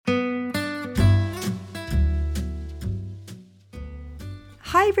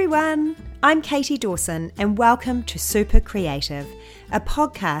Hi everyone, I'm Katie Dawson and welcome to Super Creative, a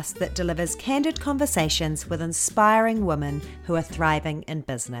podcast that delivers candid conversations with inspiring women who are thriving in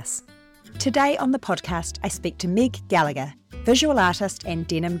business. Today on the podcast, I speak to Meg Gallagher, visual artist and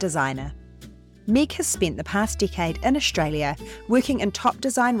denim designer. Meg has spent the past decade in Australia working in top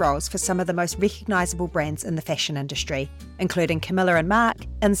design roles for some of the most recognisable brands in the fashion industry, including Camilla & Marc,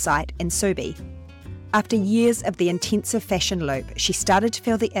 Insight and Subi. After years of the intensive fashion loop, she started to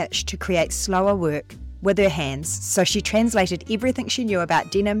feel the itch to create slower work with her hands, so she translated everything she knew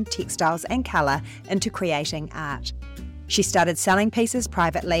about denim, textiles and colour into creating art. She started selling pieces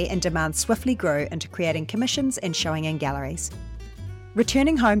privately and demand swiftly grew into creating commissions and showing in galleries.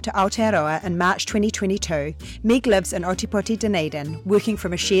 Returning home to Aotearoa in March 2022, Meg lives in Otipoti, Dunedin, working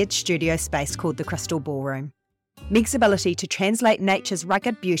from a shared studio space called the Crystal Ballroom. Meg's ability to translate nature's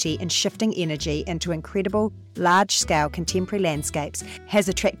rugged beauty and shifting energy into incredible, large-scale contemporary landscapes has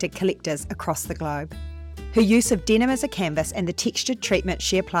attracted collectors across the globe. Her use of denim as a canvas and the textured treatment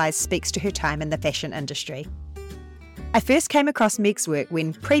she applies speaks to her time in the fashion industry. I first came across Meg's work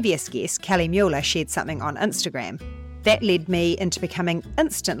when previous guest Kelly Mueller shared something on Instagram. That led me into becoming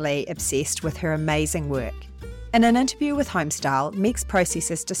instantly obsessed with her amazing work. In an interview with Homestyle, Meg's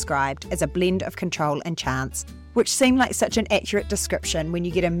process is described as a blend of control and chance, which seemed like such an accurate description when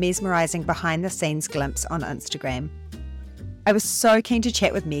you get a mesmerising behind-the-scenes glimpse on Instagram. I was so keen to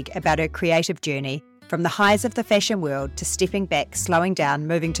chat with Meg about her creative journey, from the highs of the fashion world to stepping back, slowing down,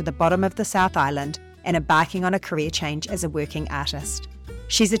 moving to the bottom of the South Island and embarking on a career change as a working artist.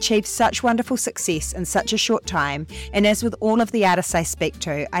 She's achieved such wonderful success in such a short time, and as with all of the artists I speak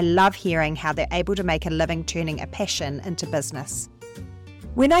to, I love hearing how they're able to make a living turning a passion into business.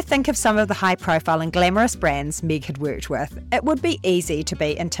 When I think of some of the high-profile and glamorous brands Meg had worked with, it would be easy to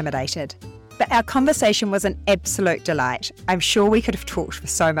be intimidated. But our conversation was an absolute delight. I'm sure we could have talked for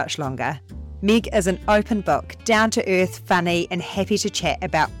so much longer. Meg is an open book, down-to-earth, funny, and happy to chat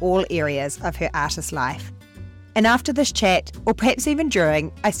about all areas of her artist life. And after this chat, or perhaps even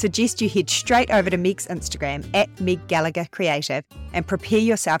during, I suggest you head straight over to Meg's Instagram at Meg Gallagher Creative and prepare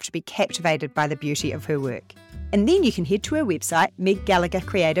yourself to be captivated by the beauty of her work. And then you can head to her website,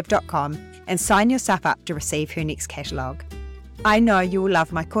 meggallaghercreative.com, and sign yourself up to receive her next catalogue. I know you will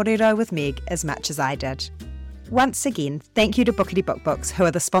love my kōrero with Meg as much as I did. Once again, thank you to Bookity Book Books, who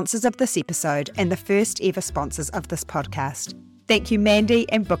are the sponsors of this episode and the first ever sponsors of this podcast. Thank you,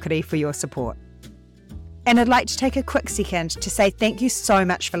 Mandy and Bookity, for your support. And I'd like to take a quick second to say thank you so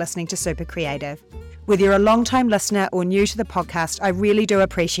much for listening to Super Creative. Whether you're a long-time listener or new to the podcast, I really do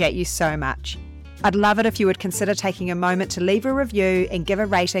appreciate you so much. I'd love it if you would consider taking a moment to leave a review and give a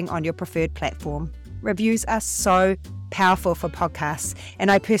rating on your preferred platform. Reviews are so powerful for podcasts,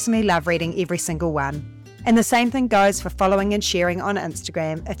 and I personally love reading every single one. And the same thing goes for following and sharing on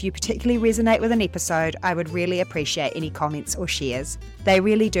Instagram. If you particularly resonate with an episode, I would really appreciate any comments or shares. They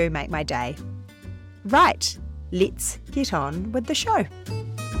really do make my day. Right, let's get on with the show.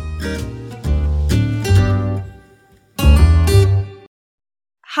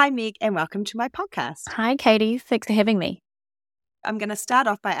 Hi, Meg, and welcome to my podcast. Hi, Katie. Thanks for having me. I'm going to start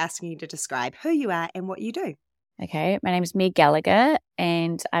off by asking you to describe who you are and what you do. Okay, my name is Meg Gallagher,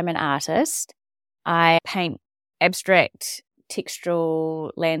 and I'm an artist. I paint abstract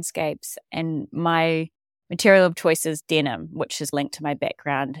textural landscapes, and my material of choice is denim, which is linked to my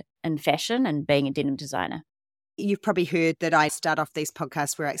background in fashion and being a denim designer. You've probably heard that I start off these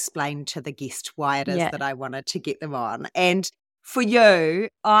podcasts where I explain to the guest why it is that I wanted to get them on. And for you,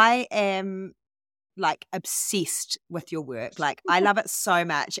 I am like obsessed with your work. Like I love it so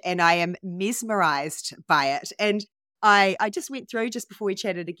much and I am mesmerized by it. And I just went through just before we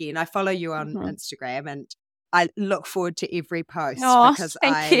chatted again. I follow you on Instagram and I look forward to every post because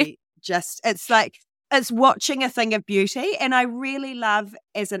it's watching a thing of beauty. And I really love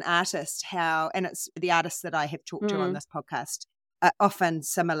as an artist how, and it's the artists that I have talked to on this podcast are often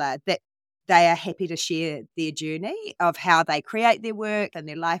similar, that they are happy to share their journey of how they create their work and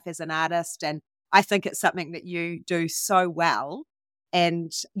their life as an artist. And I think it's something that you do so well.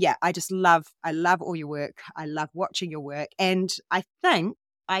 And yeah, I love all your work. I love watching your work. And I think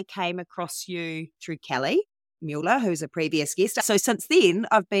I came across you through Kelly Mueller, who's a previous guest. So since then,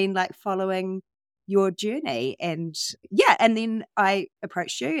 I've been like following your journey. And yeah, and then I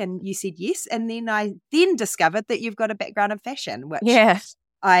approached you and you said yes. And then I discovered that you've got a background in fashion,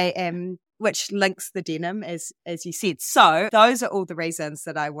 which links the denim as you said. So those are all the reasons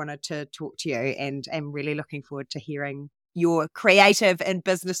that I wanted to talk to you, and I'm really looking forward to hearing your creative and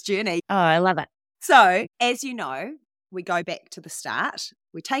business journey. Oh, I love it. So as you know, we go back to the start.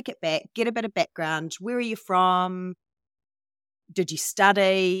 We take it back, get a bit of background. Where are you from? did you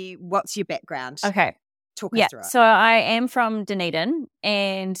study? What's your background? Okay. Talk us through it. So I am from Dunedin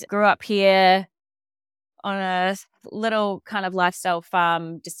and grew up here on a little kind of lifestyle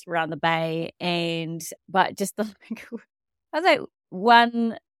farm just around the bay. But just I was like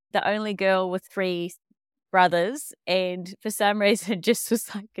the only girl with 3 brothers. And for some reason, just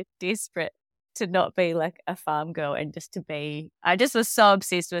was like desperate to not be like a farm girl and just to be, I just was so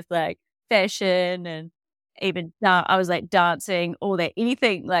obsessed with like fashion and even I was like dancing, all that,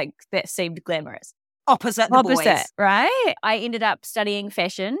 anything like that seemed glamorous. Opposite the boys. Right? I ended up studying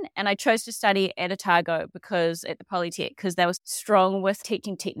fashion and I chose to study at Otago at the Polytech, because they were strong with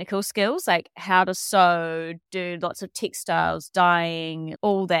teaching technical skills, like how to sew, do lots of textiles, dyeing,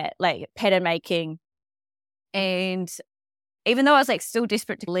 all that, like pattern making. And even though I was like still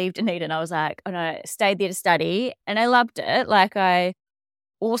desperate to leave Dunedin, I was like, oh no, I stayed there to study and I loved it. Like what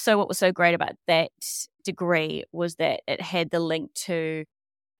was so great about that degree was that it had the link to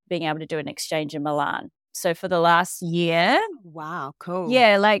being able to do an exchange in Milan. So for the last year. Wow, cool.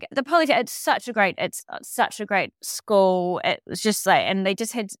 Yeah, like the Polytech, it's such a great school. It was just like, and they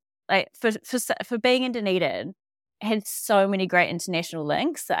just had like, for being in Dunedin, it had so many great international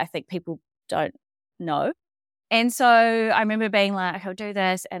links that I think people don't know. And so I remember being like, I'll do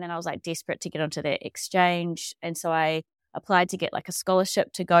this. And then I was like desperate to get onto the exchange. And so I applied to get like a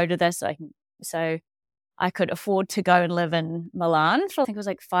scholarship to go to this. So I could afford to go and live in Milan for, I think it was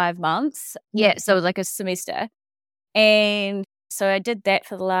like 5 months. Yeah, so it was like a semester. And so I did that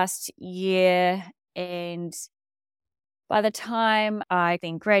for the last year. And by the time I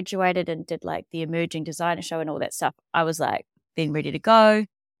then graduated and did like the emerging designer show and all that stuff, I was like then ready to go.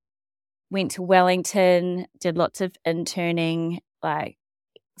 Went to Wellington, did lots of interning, like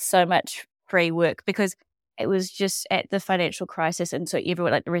so much free work, because it was just at the financial crisis, and so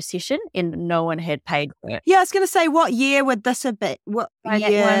everyone, like the recession, and no one had paid work. Yeah, I was going to say, what year would this have been? What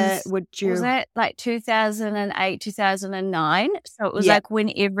year would you? Was that like 2008, 2009? So it was like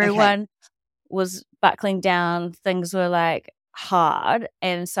when everyone was buckling down, things were like hard,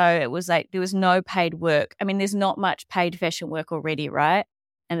 and so it was like there was no paid work. I mean, there's not much paid fashion work already, right?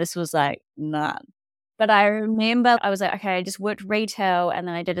 And this was like none. But I remember I was like, okay, I just worked retail, and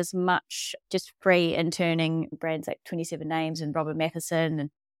then I did as much just free interning brands like 27 Names and Robert Matheson and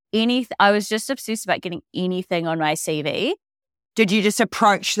anything. I was just obsessed about getting anything on my CV. Did you just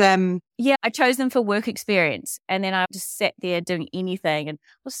approach them? Yeah, I chose them for work experience. And then I just sat there doing anything and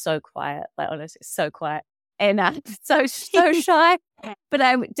was so quiet, like honestly, so quiet. And so shy. But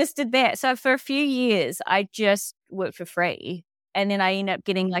I just did that. So for a few years, I just worked for free. And then I ended up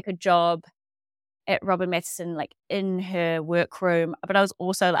getting like a job at Robin Matheson, like in her workroom. But I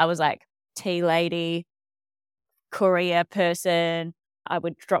was like tea lady, courier person. I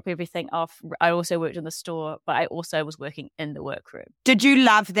would drop everything off. I also worked in the store, but I also was working in the workroom. Did you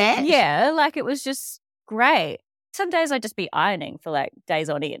love that? Yeah, like it was just great. Some days I'd just be ironing for like days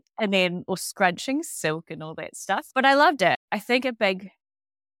on end or scrunching silk and all that stuff. But I loved it. I think a big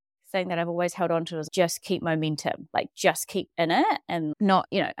thing that I've always held on to is just keep momentum, like just keep in it and not,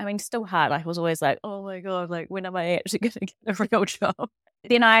 still hard. I was always like, oh my God, like when am I actually going to get a real job?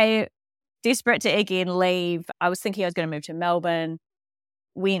 Then I, desperate to again leave, I was thinking I was going to move to Melbourne,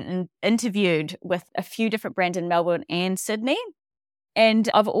 went and interviewed with a few different brands in Melbourne and Sydney. And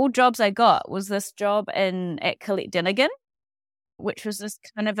of all jobs I got was this job at Colette Dinnigan, which was this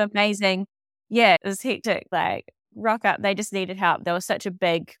kind of amazing. Yeah, it was hectic, like rock up. They just needed help. They were such a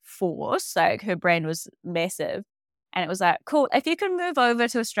big force. Like her brand was massive. And it was like, cool, if you can move over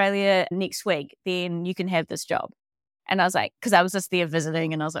to Australia next week, then you can have this job. And I was like, because I was just there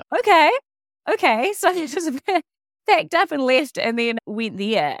visiting and I was like, okay. So I just packed up and left and then went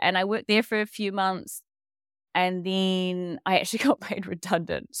there. And I worked there for a few months. And then I actually got made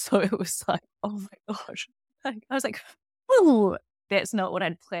redundant. So it was like, oh my gosh. I was like, oh, that's not what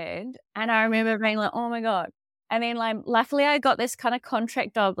I'd planned. And I remember being like, oh my God. And then like, luckily I got this kind of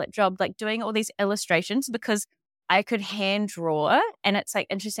contract job, like doing all these illustrations because I could hand draw. And it's like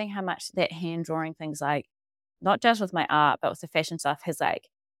interesting how much that hand drawing things like, not just with my art, but with the fashion stuff has like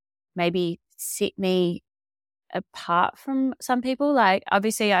maybe set me apart from some people. Like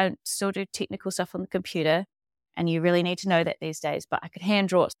obviously I still do technical stuff on the computer and you really need to know that these days, but I could hand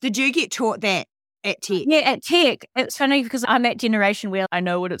draw. Did you get taught that at Tech? Yeah, at Tech. It's funny because I'm that generation where I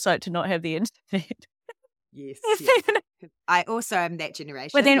know what it's like to not have the internet. Yes. I also am that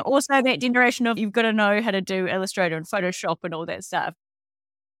generation. But then also that generation of you've got to know how to do Illustrator and Photoshop and all that stuff.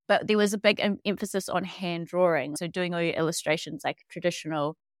 But there was a big emphasis on hand drawing. So doing all your illustrations like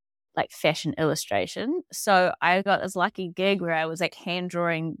traditional like fashion illustration. So I got this lucky gig where I was like hand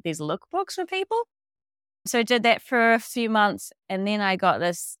drawing these lookbooks for people. So I did that for a few months, and then I got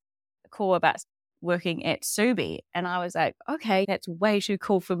this call about working at Subi, and I was like, okay, that's way too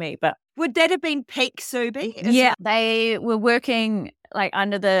cool for me. But would that have been peak Subi? Yeah, they were working like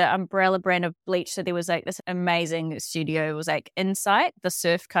under the umbrella brand of Bleach. So there was like this amazing studio. It was like Insight, the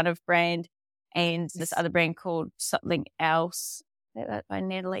surf kind of brand, and this other brand called something else by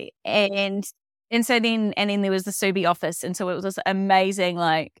Natalie. And so then there was the Subi office. And so it was this amazing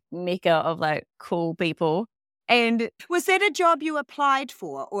like mecca of like cool people. And was that a job you applied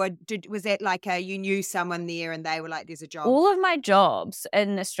for, or was that like you knew someone there and they were like, there's a job? All of my jobs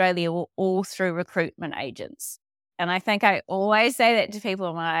in Australia were all through recruitment agents. And I think I always say that to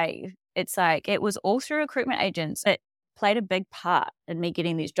people. It's like, it was all through recruitment agents. It played a big part in me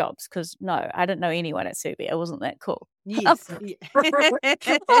getting these jobs because, no, I didn't know anyone at Subi. I wasn't that cool. Yes.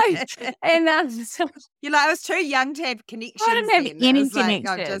 And so, you're like, I was too young to have connections. I didn't have any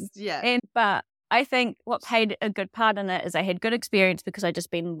connections. Yeah. But I think what played a good part in it is I had good experience because I'd just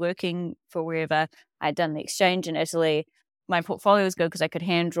been working for wherever I'd done the exchange in Italy. My portfolio was good because I could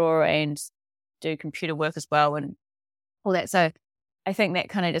hand draw and do computer work as well and all that. So I think that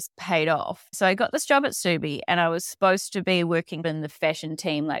kind of just paid off. So I got this job at Subi, and I was supposed to be working in the fashion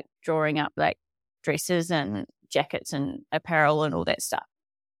team, like drawing up like dresses and jackets and apparel and all that stuff.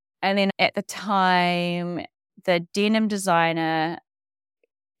 And then at the time, the denim designer,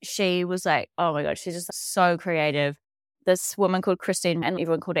 she was like, oh my God, she's just so creative. This woman called Christine, and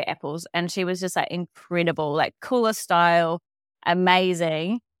everyone called her Apples. And she was just like incredible, like cooler style,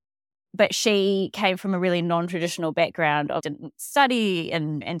 amazing. But she came from a really non-traditional background. I didn't study.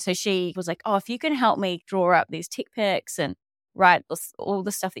 And so she was like, oh, if you can help me draw up these tech pics and write all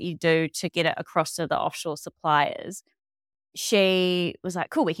the stuff that you do to get it across to the offshore suppliers. She was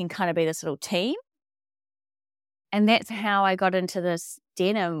like, cool, we can kind of be this little team. And that's how I got into this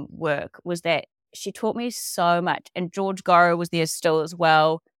denim work, was that she taught me so much. And George Goro was there still as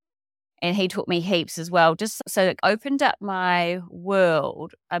well. And he taught me heaps as well. Just so it opened up my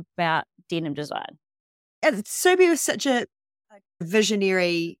world about denim design. Subi was such a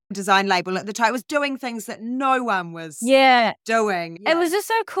visionary design label at the time. It was doing things that no one was doing. Yeah. It was just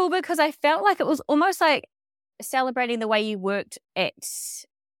so cool because I felt like it was almost like celebrating the way you worked at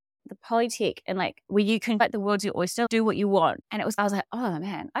the Polytech, and like where you can, like, the world's your oyster, do what you want. And I was like, oh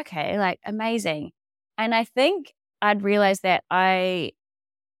man, okay, like amazing. And I think I'd realized that I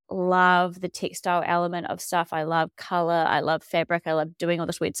love the textile element of stuff. I love color. I love fabric. I love doing all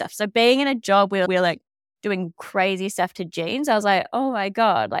this weird stuff. So being in a job where we're like doing crazy stuff to jeans, I was like, oh my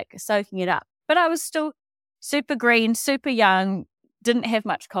God, like soaking it up. But I was still super green, super young, didn't have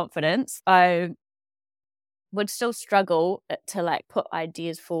much confidence. I would still struggle to like put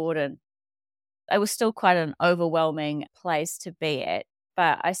ideas forward, and it was still quite an overwhelming place to be at.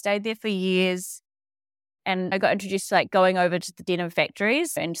 But I stayed there for years, and I got introduced to like going over to the denim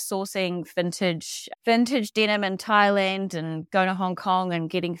factories and sourcing vintage denim in Thailand, and going to Hong Kong and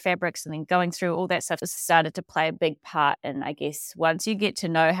getting fabrics, and then going through all that stuff started to play a big part. And I guess once you get to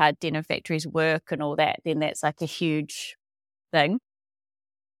know how denim factories work and all that, then that's like a huge thing.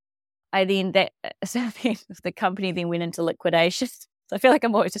 The company then went into liquidation. So I feel like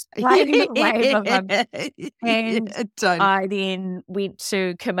I'm always just riding the wave of them. And I then went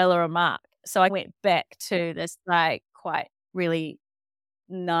to Camilla and Mark. So I went back to this like quite really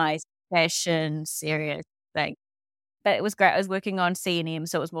nice fashion serious thing. But it was great. I was working on C&M,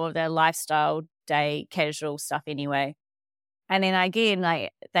 so it was more of their lifestyle day casual stuff anyway. And then again,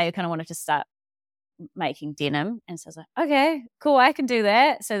 like they kind of wanted to start making denim, and so I was like, okay, cool, I can do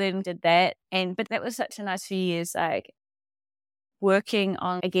that. So then did that, but that was such a nice few years, like working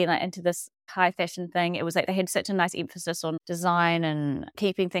on again like into this high fashion thing. It was like they had such a nice emphasis on design and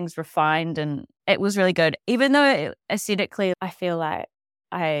keeping things refined, and it was really good. Even though aesthetically, I feel like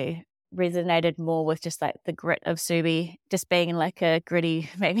I resonated more with just like the grit of Subi, just being like a gritty,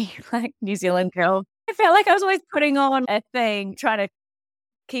 maybe like New Zealand girl. I felt like I was always putting on a thing, trying to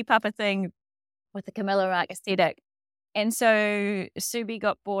keep up a thing with the Camilla Mark aesthetic. And so Subi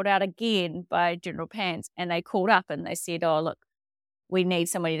got bought out again by General Pants, and they called up and they said, oh, look, we need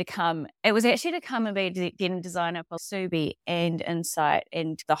somebody to come. It was actually to come and be a denim designer for Subi and Insight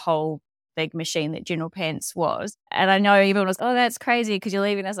and the whole big machine that General Pants was. And I know everyone was, oh, that's crazy because you're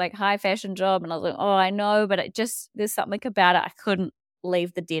leaving this like high fashion job. And I was like, oh, I know, but there's something about it. I couldn't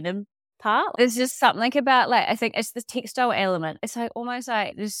leave the denim part. There's just something about like, I think it's the textile element. It's like almost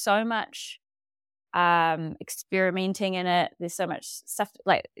like there's so much experimenting in it. There's so much stuff,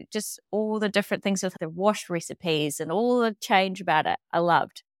 like just all the different things with the wash recipes and all the change about it I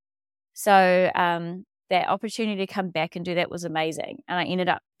loved. So that opportunity to come back and do that was amazing. And I ended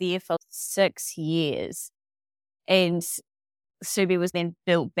up there for 6 years. And Subi was then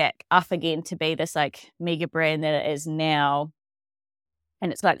built back up again to be this like mega brand that it is now.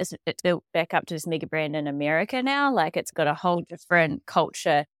 And it's like this, it's built back up to this mega brand in America now. Like it's got a whole different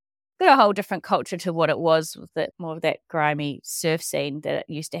culture, to what it was with it, more of that grimy surf scene that it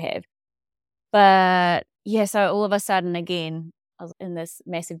used to have. But yeah, so all of a sudden again, I was in this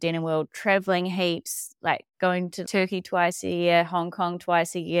massive denim world, traveling heaps, like going to Turkey twice a year, Hong Kong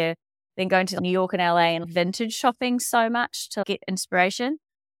twice a year, then going to New York and LA and vintage shopping so much to get inspiration.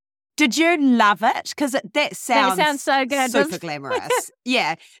 Did you love it? Because that sounds so good. Super glamorous.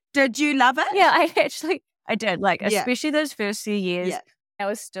 Yeah. Did you love it? Yeah, I did. Like, especially those first few years. Yeah. I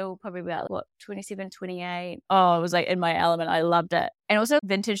was still probably about, 27, 28. Oh, I was like in my element. I loved it. And also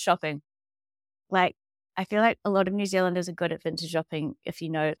vintage shopping. Like, I feel like a lot of New Zealanders are good at vintage shopping if you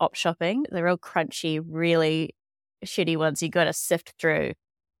know op shopping. The real crunchy, really shitty ones you got to sift through.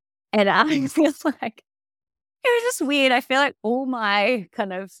 And I feel like it was just weird. I feel like all my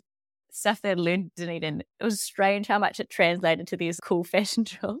kind of stuff that I learned in Eden, it was strange how much it translated to these cool fashion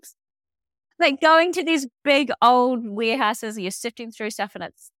shops. Like going to these big old warehouses, you're sifting through stuff and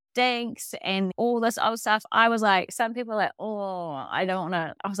it stinks and all this old stuff. I was like, some people are like, oh, I don't want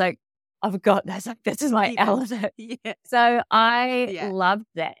to. I was like, I've got this. Like, this is my element. Yeah. So I loved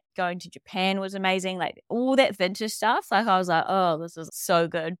that. Going to Japan was amazing. Like all that vintage stuff. Like I was like, oh, this is so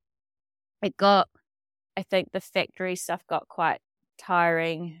good. I think the factory stuff got quite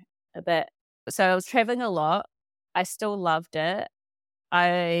tiring a bit. So I was traveling a lot. I still loved it.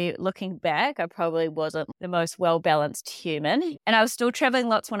 Looking back, I probably wasn't the most well-balanced human. And I was still traveling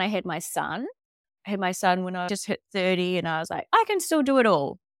lots when I had my son. I had my son when I just hit 30 and I was like, I can still do it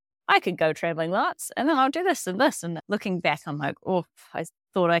all. I could go traveling lots and then I'll do this and this. And looking back, I'm like, oh, I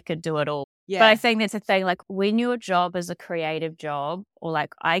thought I could do it all. Yeah. But I think that's the thing, like when your job is a creative job, or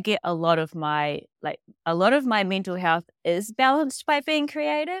like I get a lot of my mental health is balanced by being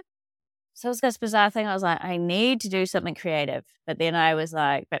creative. So it was this bizarre thing. I was like, I need to do something creative. But then I was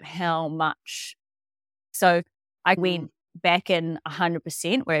like, but how much? So I went back in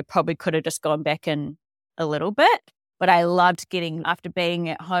 100%, where I probably could have just gone back in a little bit. But I loved after being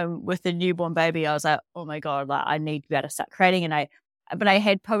at home with the newborn baby, I was like, oh my God, like I need to be able to start creating. But I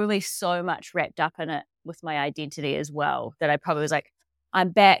had probably so much wrapped up in it with my identity as well that I probably was like, I'm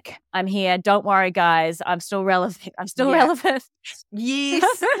back. I'm here. Don't worry, guys. I'm still relevant. Relevant. Yes.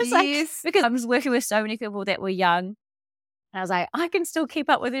 Yes. Like, because I was working with so many people that were young. And I was like, I can still keep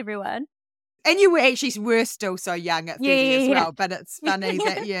up with everyone. And you were still so young at 30 as well. But it's funny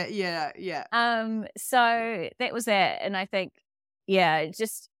that, So that was that. And I think,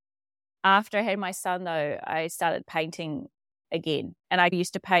 just after I had my son, though, I started painting again. And I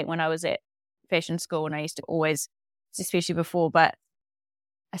used to paint when I was at fashion school, and I used to always, especially before, but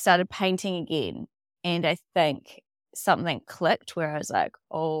I started painting again. And I think something clicked where I was like,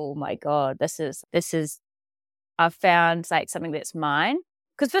 oh my God, this is, I've found like something that's mine.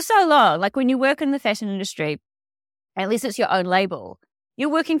 Because for so long, like when you work in the fashion industry, unless it's your own label, you're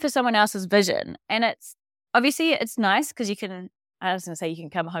working for someone else's vision. And it's obviously it's nice because you can, I was going to say you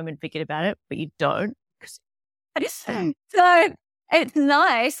can come home and forget about it, but you don't. So it's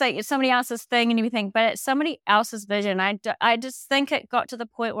nice, like it's somebody else's thing and everything, but it's somebody else's vision. I just think it got to the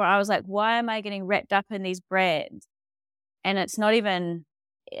point where I was like, why am I getting wrapped up in these brands? And it's not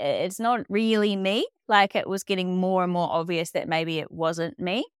really me. Like it was getting more and more obvious that maybe it wasn't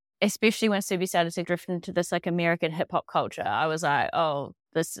me, especially when Subi started to drift into this like American hip hop culture. I was like, oh,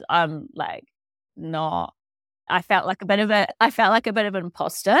 I'm like not. I felt like a bit of an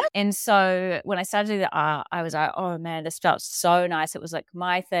imposter. And so when I started to do the art, I was like, oh man, this felt so nice. It was like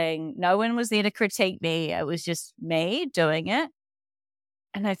my thing. No one was there to critique me. It was just me doing it.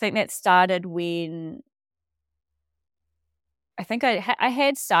 And I think that started when I think I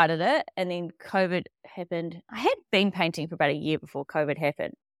had started it, and then COVID happened. I had been painting for about a year before COVID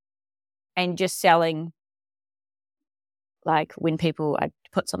happened, and just selling. Like when I'd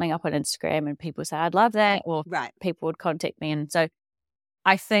put something up on Instagram and people say, I'd love that, or people would contact me. And so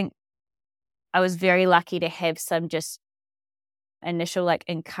I think I was very lucky to have some just initial like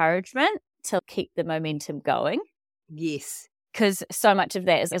encouragement to keep the momentum going. Yes. Because so much of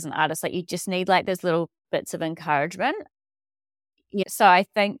that is as an artist, like you just need like those little bits of encouragement. Yeah. So I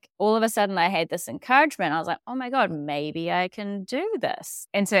think all of a sudden I had this encouragement. I was like, oh my God, maybe I can do this.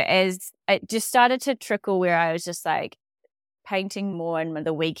 And so as it just started to trickle where I was just like, painting more in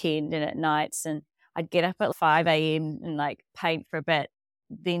the weekend and at nights, and I'd get up at 5 a.m. and like paint for a bit,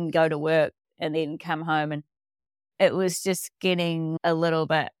 then go to work and then come home, and it was just getting a little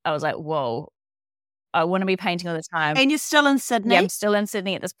bit, I was like, whoa, I want to be painting all the time. And you're still in Sydney? Yeah, I'm still in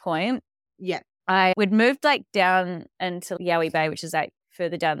Sydney at this point. Yeah. We'd moved like down into Yowie Bay, which is like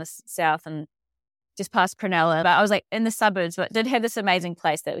further down the south and just past Prunella. But I was like in the suburbs, but did have this amazing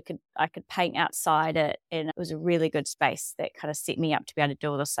place that I could paint outside it. And it was a really good space that kind of set me up to be able to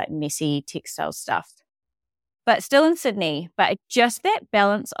do all this like messy textile stuff. But still in Sydney, but just that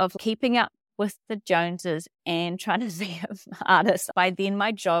balance of keeping up with the Joneses and trying to be an artist. By then,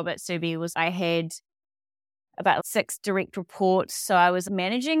 my job at Subi was I had about 6 direct reports. So I was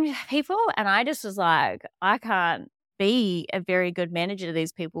managing people and I just was like, I can't be a very good manager to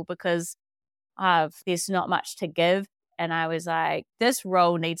these people because there's not much to give. And I was like, this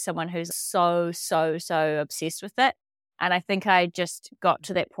role needs someone who's so obsessed with it. And I think I just got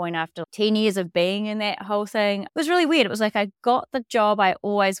to that point after 10 years of being in that whole thing. It was really weird. It was like I got the job I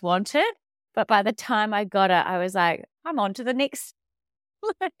always wanted, but by the time I got it, I was like, I'm on to the next.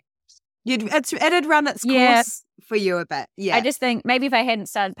 It had run its course for you a bit. Yeah. I just think maybe if I hadn't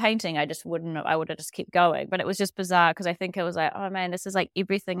started painting, I would have just kept going. But it was just bizarre because I think it was like, oh man, this is like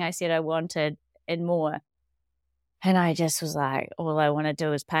everything I said I wanted and more. And I just was like, all I want to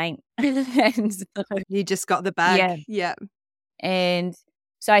do is paint. And so, you just got the bug. Yeah. And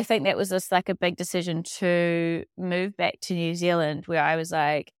so I think that was just like a big decision to move back to New Zealand where I was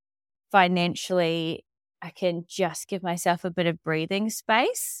like, financially, I can just give myself a bit of breathing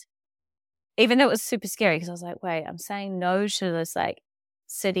space. Even though it was super scary because I was like, wait, I'm saying no to this like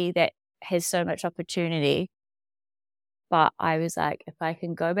city that has so much opportunity. But I was like, if I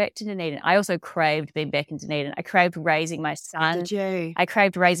can go back to Dunedin, I also craved being back in Dunedin. I craved raising my son. Did you? I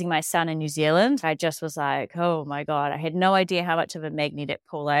craved raising my son in New Zealand. I just was like, oh my God, I had no idea how much of a magnetic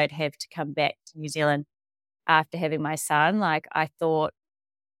pull I'd have to come back to New Zealand after having my son. Like I thought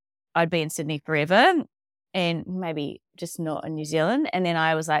I'd be in Sydney forever and maybe just not in New Zealand. And then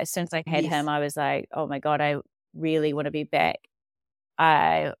I was like, as soon as I had him, I was like, oh my God, I really want to be back.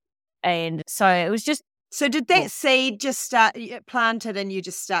 And so it was just. So did that seed just start planted and you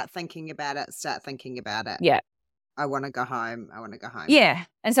just start thinking about it? Yeah. I want to go home. Yeah.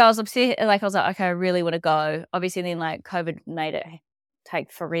 And so I was upset. Like I was like, okay, I really want to go. Obviously then like COVID made it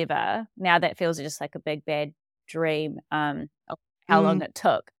take forever. Now that feels just like a big bad dream of how long it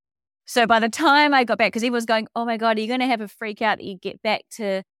took. So by the time I got back, because everyone was going, oh my God, are you going to have a freak out that you get back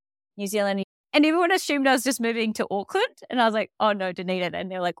to New Zealand? And everyone assumed I was just moving to Auckland. And I was like, oh no, Dunedin. And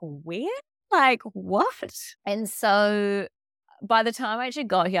they're like, where? Like, what? And so by the time I actually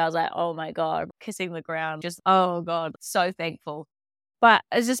got here, I was like, oh my God, kissing the ground. Just, oh God, so thankful. But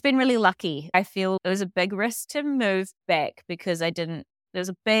it's just been really lucky. I feel it was a big risk to move back because there's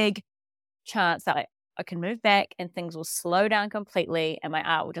a big chance that I can move back and things will slow down completely and my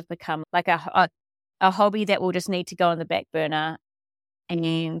art will just become like a hobby that will just need to go on the back burner.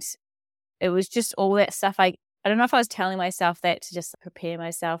 And it was just all that stuff. I don't know if I was telling myself that to just prepare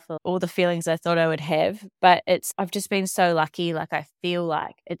myself for all the feelings I thought I would have, but I've just been so lucky. Like I feel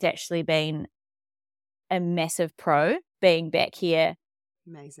like it's actually been a massive pro being back here.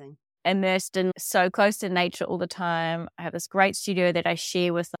 Amazing. Immersed in so close to nature all the time. I have this great studio that I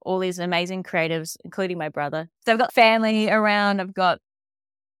share with all these amazing creatives, including my brother. So I've got family around. I've got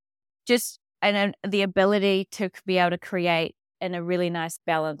just the ability to be able to create in a really nice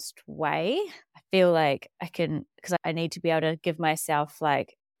balanced way. I feel like I can, because I need to be able to give myself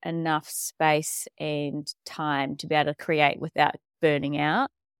like enough space and time to be able to create without burning out.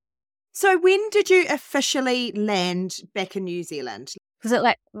 So when did you officially land back in New Zealand? Was it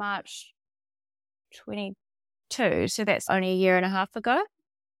like March 22? So that's only a year and a half ago.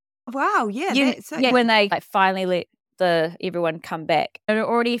 Wow, yeah. When they like finally let everyone come back. I'd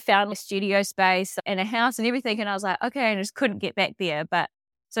already found a studio space and a house and everything, and I was like, okay, I just couldn't get back there. But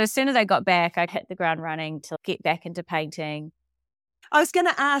so as soon as I got back, I'd hit the ground running to get back into painting. I was going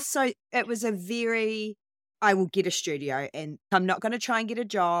to ask, so it was I will get a studio and I'm not going to try and get a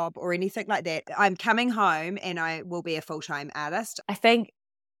job or anything like that. I'm coming home and I will be a full-time artist. I think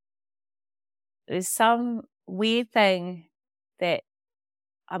there's some weird thing that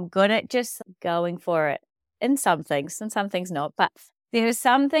I'm good at just going for it. In some things, and some things not. But there are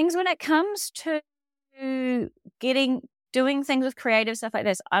some things when it comes to doing things with creative stuff like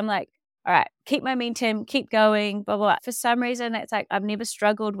this, I'm like, all right, keep momentum, keep going, blah, blah, blah. For some reason, it's like I've never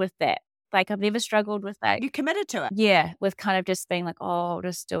struggled with that. Like I've never struggled with that. You committed to it. Yeah, with kind of just being like, oh, I'll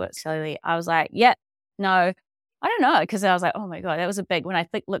just do it slowly. I was like, yeah, no, I don't know. Because I was like, oh my God, that was when I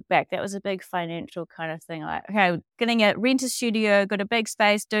look back, that was a big financial kind of thing. Like, okay, getting a rent a studio, got a big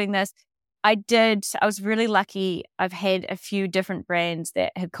space, doing this. I was really lucky. I've had a few different brands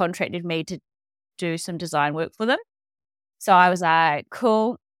that have contracted me to do some design work for them. So I was like,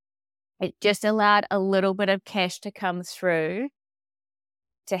 cool. it just allowed a little bit of cash to come through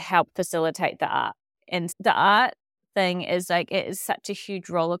to help facilitate the art. And the art thing is like, it is such a huge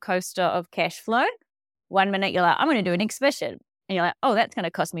roller coaster of cash flow. One minute you're like, I'm going to do an exhibition. And you're like, oh, that's going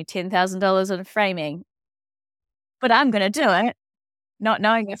to cost me $10,000 in framing. But I'm going to do it, not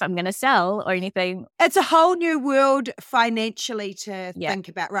knowing if I'm going to sell or anything. It's a whole new world financially to think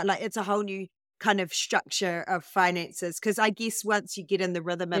about, right? Like it's a whole new kind of structure of finances. Because I guess once you get in the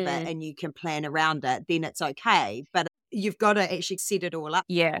rhythm of it and you can plan around it, then it's okay. But you've got to actually set it all up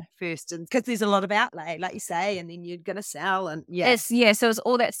first. And because there's a lot of outlay, like you say, and then you're going to sell. And so it's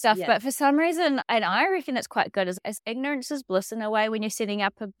all that stuff. But for some reason, and I reckon it's quite good, as ignorance is bliss in a way when you're setting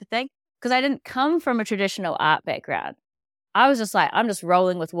up a thing. Because I didn't come from a traditional art background. I was just like, I'm just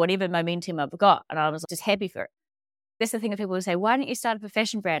rolling with whatever momentum I've got. And I was just happy for it. That's the thing that people would say, why don't you start up a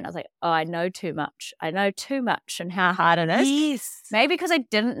fashion brand? I was like, oh, I know too much. I know too much and how hard it is. Yes. Maybe because I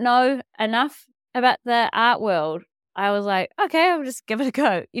didn't know enough about the art world. I was like, okay, I'll just give it a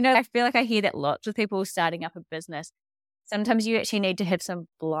go. You know, I feel like I hear that lots with people starting up a business. Sometimes you actually need to have some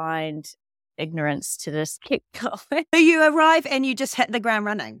blind ignorance to just keep going. So you arrive and you just hit the ground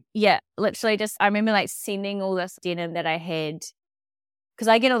running. Yeah, literally I remember like sending all this denim that I had, because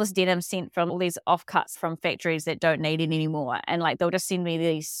I get all this denim sent from all these offcuts from factories that don't need it anymore. And like, they'll just send me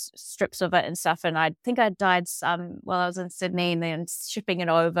these strips of it and stuff. And I think I dyed some while I was in Sydney and then shipping it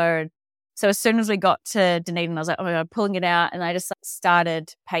over. And so as soon as we got to Dunedin, I was like, oh my God, pulling it out. And I just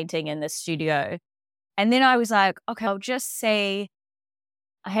started painting in the studio. And then I was like, okay, I'll just see.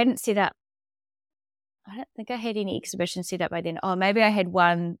 I hadn't set up. I don't think I had any exhibitions set up by then. Oh, maybe I had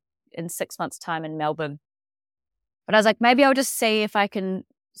one in 6 months' time in Melbourne. But I was like, maybe I'll just see if I can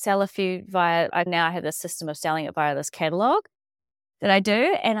sell a few I now have this system of selling it via this catalogue that I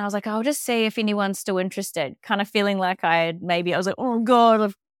do. And I was like, I'll just see if anyone's still interested. Kind of feeling like I was like, oh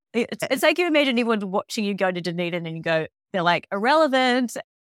God. It's like you imagine everyone watching you go to Dunedin and you go, they're like irrelevant.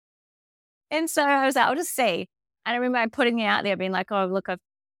 And so I was like, I'll just see. And I remember putting it out there being like, oh, look, I've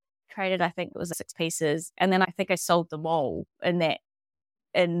created, I think it was 6 pieces. And then I think I sold them all in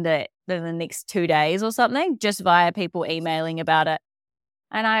the next 2 days or something, just via people emailing about it.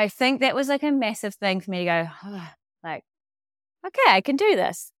 And I think that was like a massive thing for me to go, oh, like, okay, I can do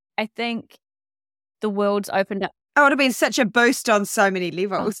this. I think the world's opened up. Oh, it would have been such a boost on so many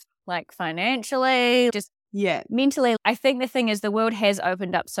levels. Like financially, just mentally. I think the thing is the world has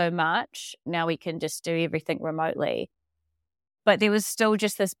opened up so much. Now we can just do everything remotely. But there was still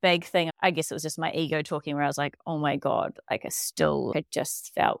just this big thing. I guess it was just my ego talking where I was like, oh my God, like I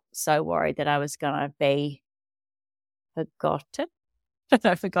just felt so worried that I was going to be forgotten.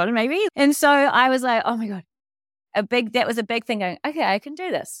 Forgotten maybe. And so I was like, oh my God, that was a big thing going, okay, I can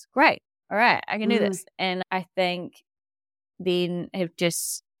do this. Great. All right, I can do this. And I think then have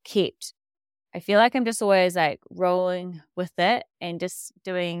just kept, I feel like I'm just always like rolling with it and just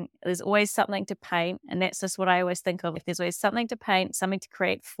doing, there's always something to paint. And that's just what I always think of. If there's always something to paint, something to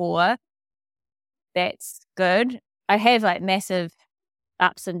create for, that's good. I have like massive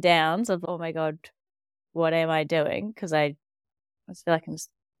ups and downs of, oh my God, what am I doing? Because I feel like I'm just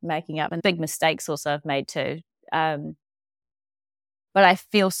making up, and big mistakes also I've made too. But I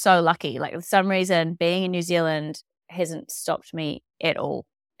feel so lucky. Like for some reason, being in New Zealand hasn't stopped me at all.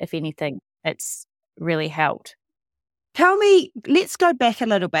 If anything, it's really helped. Tell me, let's go back a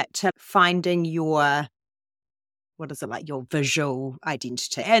little bit to finding your visual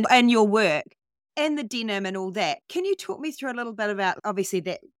identity and your work and the denim and all that. Can you talk me through a little bit about, obviously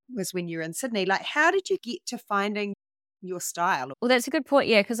that was when you were in Sydney, like how did you get to finding your style? Well, that's a good point,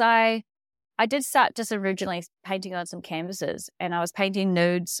 yeah, because I did start just originally painting on some canvases and I was painting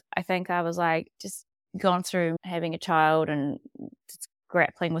nudes. I think I was like just gone through having a child and just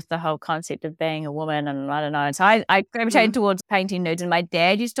grappling with the whole concept of being a woman, and I don't know. And so I gravitated towards painting nudes, and my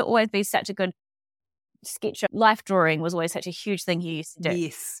dad used to always be such a good sketcher. Life drawing was always such a huge thing he used to do.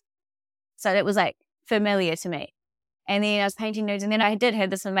 Yes. So it was like familiar to me. And then I was painting nudes, and then I did have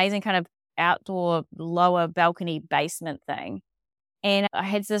this amazing kind of outdoor lower balcony basement thing. And I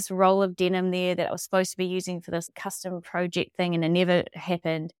had this roll of denim there that I was supposed to be using for this custom project thing, and it never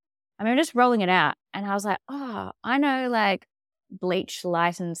happened. I remember just rolling it out, and I was like, oh, I know like bleach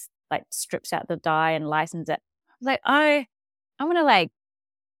license, like strips out the dye and license it. I was like, I want to like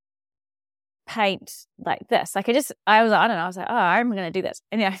paint like this. Like I was like, I don't know. I was like, oh, I'm going to do this.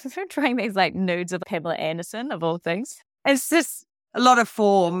 And yeah, I started trying these like nudes of Pamela Anderson of all things. It's just a lot of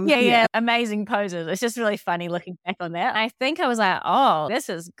form. Yeah. Amazing poses. It's just really funny looking back on that. I think I was like, oh, this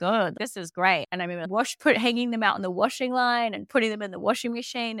is good. This is great. And I remember hanging them out on the washing line and putting them in the washing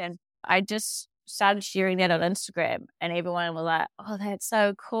machine. And I just started sharing that on Instagram, and everyone was like, oh, that's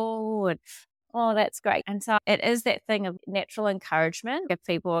so cool. And, oh, that's great. And so it is that thing of natural encouragement. If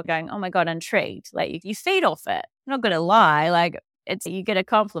people are going, oh my God, intrigued, like you feed off it. I'm not going to lie. Like you get a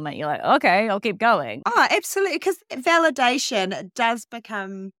compliment. You're like, okay, I'll keep going. Oh, absolutely. Because validation does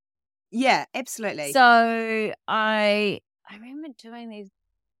become, yeah, absolutely. So I remember doing these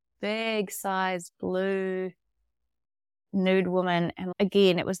big size blue nude woman. And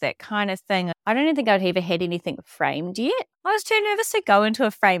again, it was that kind of thing. I don't even think I'd ever had anything framed yet. I was too nervous to go into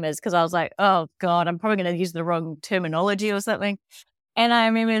a framers because I was like, oh God, I'm probably going to use the wrong terminology or something. And I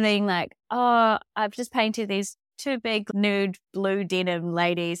remember being like, oh, I've just painted these 2 big nude blue denim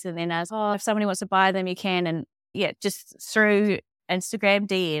ladies. And then I was, oh, if somebody wants to buy them, you can. And yeah, just through Instagram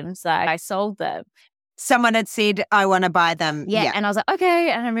DMs, I sold them. Someone had said, I want to buy them. Yeah. And I was like, okay.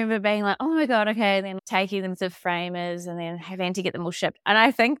 And I remember being like, oh my God, okay. And then taking them to framers and then having to get them all shipped. And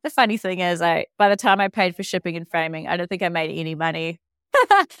I think the funny thing is by the time I paid for shipping and framing, I don't think I made any money.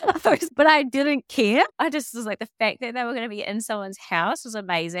 But I didn't care. I just was like, the fact that they were going to be in someone's house was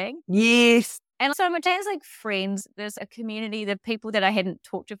amazing. Yes. And so much as like friends, there's a community of people that I hadn't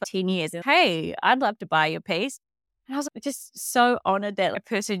talked to for 10 years. And hey, I'd love to buy your piece. And I was just so honored that a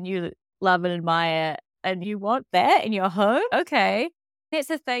person you love and admire and you want that in your home. Okay. That's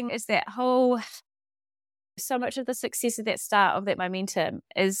the thing, is that so much of the success of that start of that momentum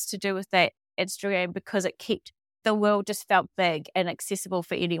is to do with that Instagram, because it kept the world just felt big and accessible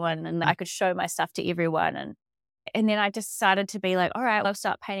for anyone, and I could show my stuff to everyone. And then I just started to be like, all right, I'll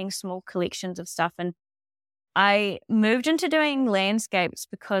start painting small collections of stuff. And I moved into doing landscapes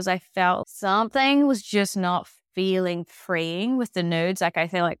because I felt something was just not feeling freeing with the nudes. Like I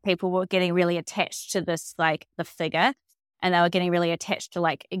feel like people were getting really attached to this, like the figure, and they were getting really attached to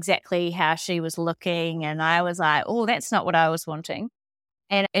like exactly how she was looking. And I was like, oh, that's not what I was wanting.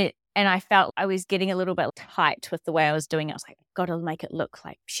 And I felt I was getting a little bit tight with the way I was doing it. I was like, I've got to make it look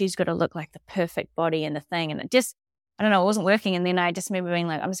like, she's got to look like the perfect body and the thing. And it just, I don't know, it wasn't working. And then I just remember being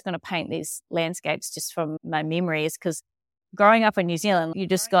like, I'm just going to paint these landscapes just from my memories, because growing up in New Zealand, you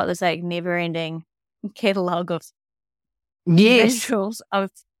just got this like never ending catalogue of visuals of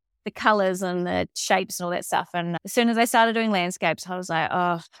the colours and the shapes and all that stuff. And as soon as I started doing landscapes, I was like,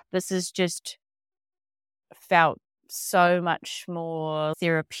 oh, this is just felt so much more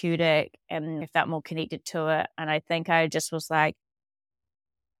therapeutic, and I felt more connected to it. And I think I just was like,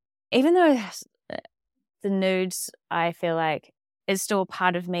 even though the nudes, I feel like is still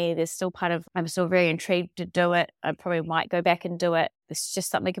part of me, there's still part of, I'm still very intrigued to do it. I probably might go back and do it. There's just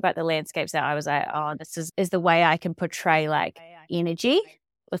something about the landscapes that I was like, oh, this is the way I can portray like energy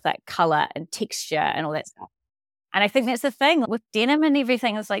with like color and texture and all that stuff. And I think that's the thing with denim and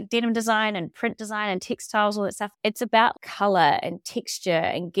everything. It's like denim design and print design and textiles, all that stuff. It's about color and texture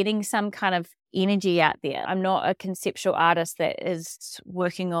and getting some kind of energy out there. I'm not a conceptual artist that is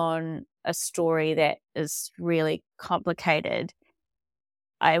working on a story that is really complicated.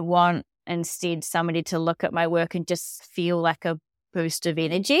 I want instead somebody to look at my work and just feel like a boost of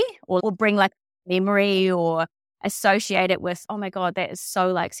energy, or bring like memory, or associate it with, oh my God, that is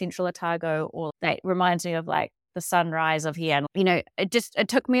so like Central Otago, or that reminds me of like the sunrise of here. And, you know, it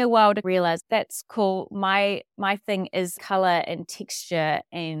took me a while to realize that's cool. My thing is color and texture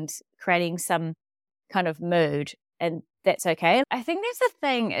and creating some kind of mood, and that's okay. I think that's the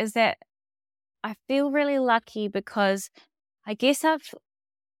thing, is that I feel really lucky because I guess I've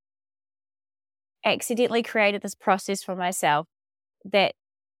accidentally created this process for myself that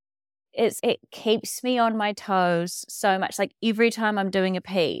it keeps me on my toes so much. Like every time I'm doing a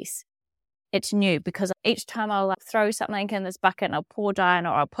piece, it's new, because each time I'll like throw something in this bucket and I'll pour dye in,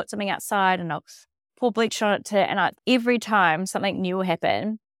 or I'll put something outside and I'll pour bleach on it every time something new will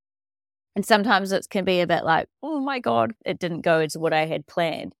happen. And sometimes it can be a bit like, oh my God, it didn't go as what I had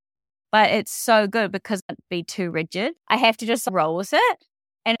planned. But it's so good because it'd be too rigid. I have to just roll with it.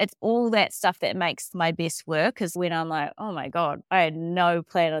 And it's all that stuff that makes my best work, is when I'm like, oh my God, I had no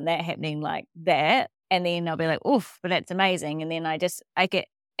plan on that happening like that. And then I'll be like, oof, but that's amazing. And then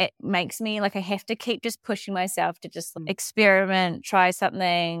it makes me like, I have to keep just pushing myself to just experiment, try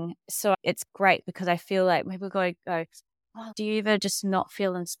something. So it's great, because I feel like people go, oh, do you ever just not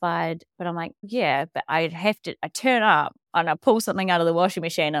feel inspired? But I'm like, yeah, but I turn up and I pull something out of the washing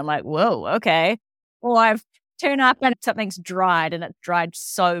machine. And I'm like, whoa, okay. Or I've turned up and something's dried, and it dried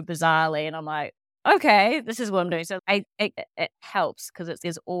so bizarrely. And I'm like, okay, this is what I'm doing. So it helps, because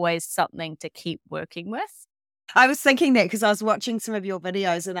there's always something to keep working with. I was thinking that because I was watching some of your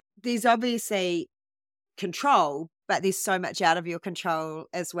videos, and there's obviously control, but there's so much out of your control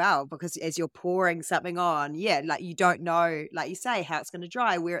as well, because as you're pouring something on, like you don't know, like you say, how it's going to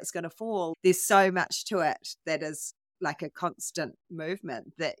dry, where it's going to fall. There's so much to it that is like a constant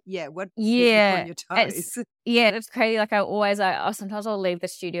movement that, would keep you on your toes. It's crazy. Like sometimes I'll leave the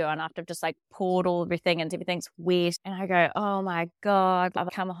studio and after I've just like poured everything and everything's wet and I go, oh my God, I'll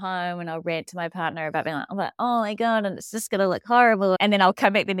come home and I'll rant to my partner about being like, oh my God, and it's just going to look horrible. And then I'll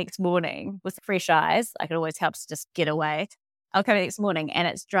come back the next morning with fresh eyes. Like it always helps to just get away. I'll come back next morning and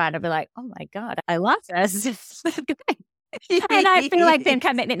it's dry and I'll be like, oh my God, I love this. It's great. And I feel like then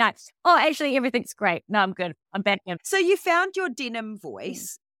come back that night, oh, actually everything's great. No, I'm good. I'm back in. So you found your denim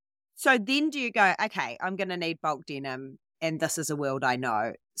voice. So then do you go, okay, I'm going to need bulk denim and this is a world I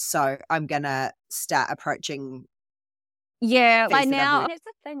know. So I'm going to start approaching. Yeah, like now, that's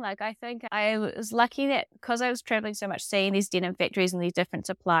the thing. Like I think I was lucky that because I was traveling so much, seeing these denim factories and these different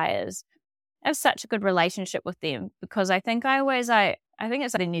suppliers, I have such a good relationship with them because I think I think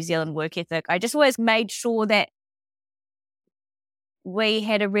it's like a New Zealand work ethic. I just always made sure that we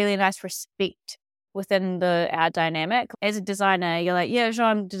had a really nice respect within our dynamic. As a designer, you're like, yeah, sure,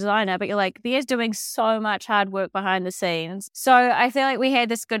 I'm a designer, but you're like, they're doing so much hard work behind the scenes. So I feel like we had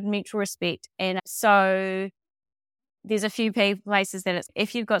this good mutual respect. And so there's a few places that it's,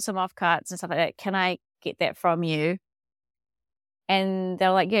 if you've got some off cuts and stuff like that, can I get that from you? And they're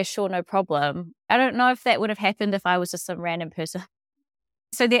like, yeah, sure, no problem. I don't know if that would have happened if I was just some random person.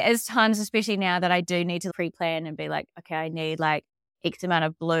 So there is times, especially now, that I do need to pre-plan and be like, okay, I need like X amount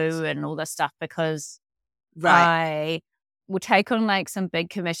of blue and all this stuff because I will take on like some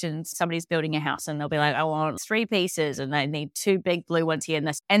big commissions. Somebody's building a house and they'll be like, I want 3 pieces and they need 2 big blue ones here and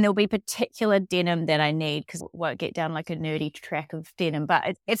this. And there'll be particular denim that I need because it won't get down like a nerdy track of denim.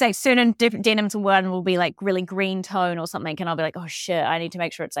 But it's like certain different denims. One will be like really green tone or something. And I'll be like, oh shit, I need to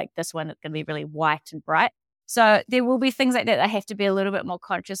make sure it's like this one. It's going to be really white and bright. So there will be things like that I have to be a little bit more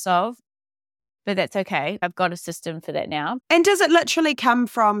conscious of. But that's okay. I've got a system for that now. And does it literally come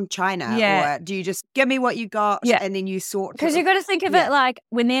from China? Yeah. Or do you just give me what you got and then you sort? Because you've got to think of it like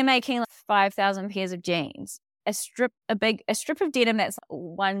when they're making like 5,000 pairs of jeans, a strip of denim that's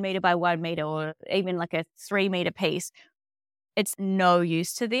 1 meter by 1 meter or even like a 3 meter piece, it's no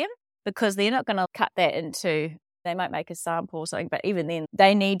use to them because they're not going to cut that into, they might make a sample or something, but even then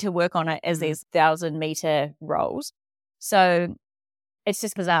they need to work on it as these 1,000 meter rolls. So it's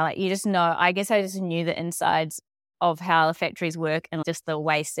just bizarre. Like you just know, I guess I just knew the insides of how the factories work and just the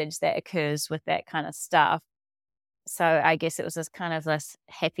wastage that occurs with that kind of stuff. So I guess it was this kind of this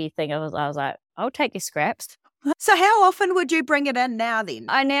happy thing. I was like, I'll take your scraps. So how often would you bring it in now then?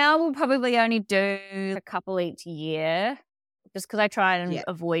 I now will probably only do a couple each year just because I try and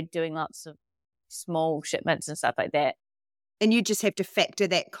avoid doing lots of small shipments and stuff like that. And you just have to factor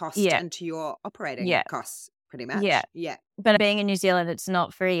that cost into your operating costs. Pretty much. Yeah. But being in New Zealand, it's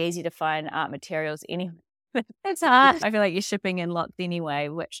not very easy to find art materials anyway. It's hard. I feel like you're shipping in lots anyway,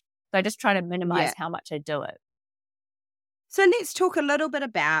 so I just try to minimize how much I do it. So let's talk a little bit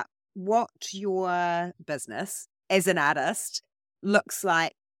about what your business as an artist looks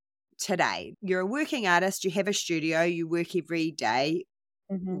like today. You're a working artist, you have a studio, you work every day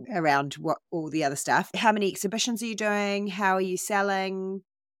around all the other stuff. How many exhibitions are you doing? How are you selling?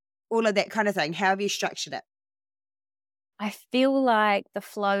 All of that kind of thing. How have you structured it? I feel like the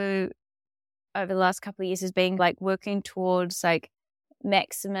flow over the last couple of years has been like working towards like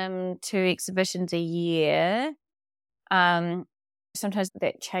maximum 2 exhibitions a year. Sometimes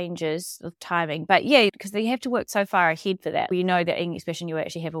that changes with timing, but because you have to work so far ahead for that. You know that any exhibition you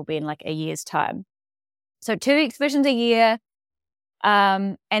actually have will be in like a year's time. So 2 exhibitions a year.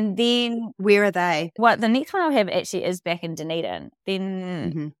 And then where are they? Well, the next one I'll have actually is back in Dunedin.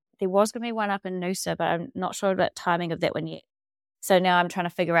 Then there was going to be one up in Noosa, but I'm not sure about timing of that one yet. So now I'm trying to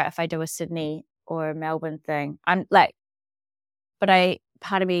figure out if I do a Sydney or a Melbourne thing. Part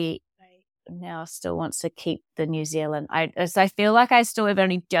of me now still wants to keep the New Zealand. I feel like I still have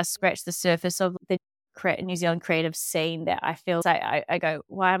only just scratched the surface of the New Zealand creative scene that I feel like I go,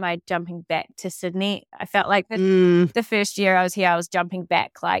 why am I jumping back to Sydney? I felt like the first year I was here, I was jumping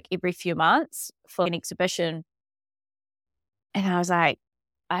back like every few months for an exhibition. And I was like,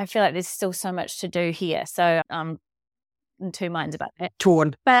 I feel like there's still so much to do here. So I'm in 2 minds about that.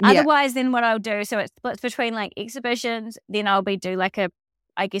 Torn. But otherwise then what I'll do, so it splits between like exhibitions, then I'll do like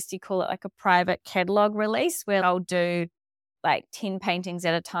I guess you call it like a private catalogue release where I'll do like 10 paintings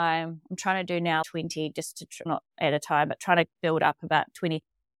at a time. I'm trying to do now 20 just to, not at a time, but trying to build up about 20.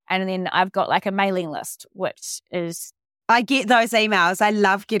 And then I've got like a mailing list, which is I get those emails. I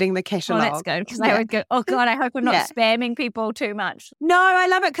love getting the catalogue. Oh, that's good, because I would go, oh God, I hope I'm not spamming people too much. No, I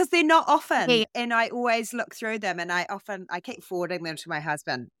love it because they're not often. And I always look through them, and I keep forwarding them to my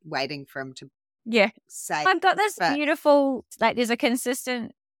husband, waiting for him to say. I've got this beautiful, like, there's a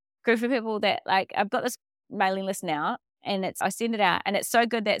consistent group of people that, like, I've got this mailing list now, and I send it out, and it's so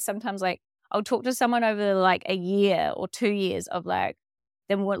good that sometimes, like, I'll talk to someone over like a year or 2 years of like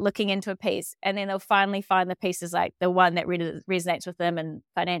them looking into a piece, and then they'll finally find the piece is like the one that resonates with them, and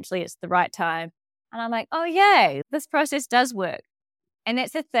financially it's the right time. And I'm like, oh yay, this process does work. And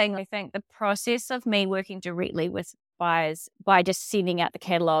that's the thing. I think the process of me working directly with buyers by just sending out the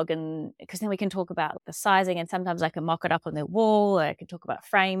catalogue, and because then we can talk about the sizing, and sometimes I can mock it up on their wall, or I can talk about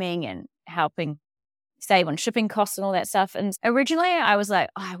framing and helping save on shipping costs and all that stuff. And originally I was like,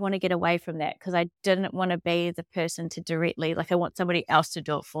 oh, I want to get away from that because I didn't want to be the person to directly, like, I want somebody else to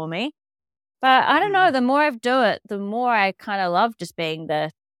do it for me. But I don't know, the more I do it, the more I kind of love just being the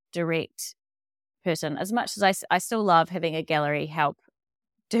direct person, as much as I still love having a gallery help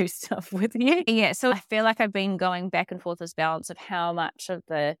do stuff with you. Yeah, so I feel like I've been going back and forth this balance of how much of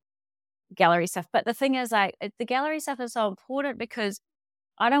the gallery stuff. But the thing is, like, the gallery stuff is so important because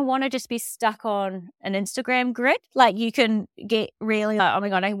I don't want to just be stuck on an Instagram grid. Like, you can get really like, oh my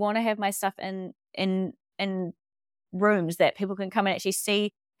God, I want to have my stuff in rooms that people can come and actually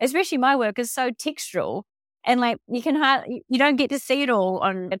see. Especially my work is so textural, and like you don't get to see it all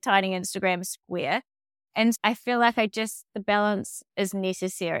on a tiny Instagram square. And I feel like the balance is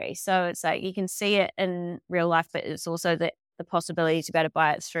necessary. So it's like you can see it in real life, but it's also the possibility to be able to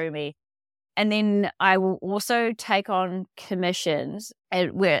buy it through me. And then I will also take on commissions,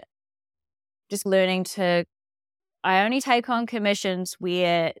 and we're just learning I only take on commissions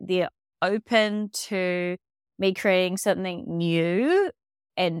where they're open to me creating something new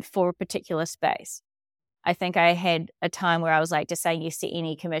and for a particular space. I think I had a time where I was like just saying yes to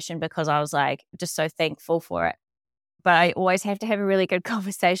any commission because I was like just so thankful for it. But I always have to have a really good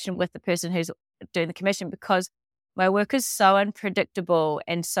conversation with the person who's doing the commission because my work is so unpredictable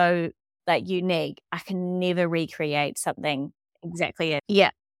and so like unique. I can never recreate something exactly. Yeah.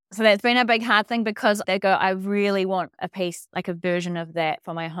 So that's been a big hard thing because they go, I really want a piece, like a version of that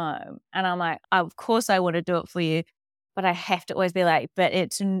for my home. And I'm like, of course I want to do it for you. But I have to always be like, but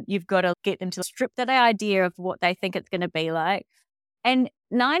you've got to get them to strip that idea of what they think it's going to be like. And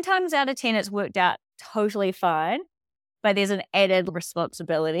 9 times out of 10, it's worked out totally fine. But there's an added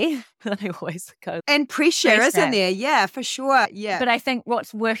responsibility that I always go. And pressure, isn't there? Yeah, for sure. Yeah. But I think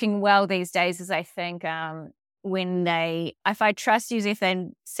what's working well these days is I think if I trust users, if they've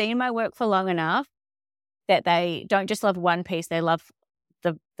seen my work for long enough, that they don't just love one piece, they love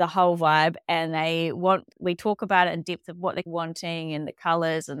the whole vibe, and we talk about it in depth of what they're wanting and the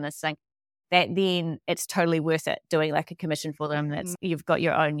colors and this thing, that then it's totally worth it doing like a commission for them. You've got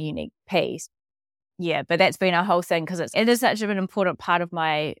your own unique piece. Yeah, but that's been a whole thing because it is such an important part of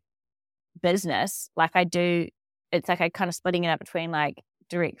my business. Like it's like I kind of splitting it up between like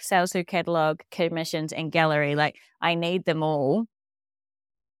direct sales through catalog, commissions, and gallery. Like I need them all,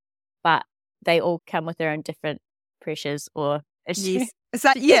 but they all come with their own different pressures or issues. Yes. So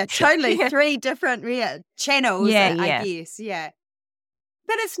yeah, totally. Yeah. 3 different channels, I guess. Yeah.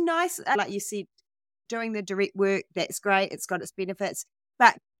 But it's nice, like you said, doing the direct work, that's great. It's got its benefits.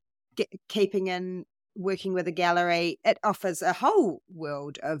 But working with a gallery, it offers a whole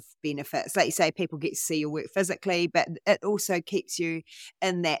world of benefits. Like you say, people get to see your work physically, but it also keeps you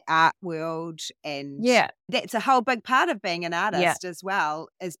in that art world. And that's a whole big part of being an artist as well,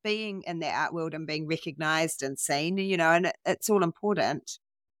 is being in that art world and being recognised and seen, and it's all important.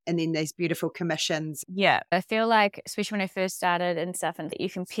 And then these beautiful commissions. Yeah, I feel like, especially when I first started and stuff, and that you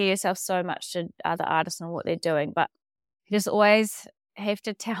compare yourself so much to other artists and what they're doing, but you just always have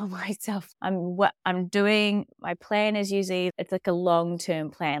to tell myself what I'm doing. My plan is usually, it's like a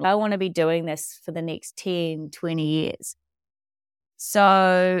long-term plan. I want to be doing this for the next 10, 20 years.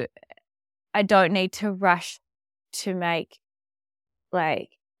 So I don't need to rush to make, like,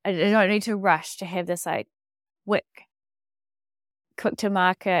 I don't need to rush to have this like quick to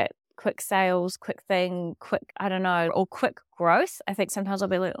market, quick sales, quick thing, I don't know, or quick growth. I think sometimes I'll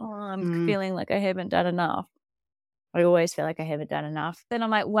be like, oh, I'm feeling like I haven't done enough. I always feel like I haven't done enough. Then I'm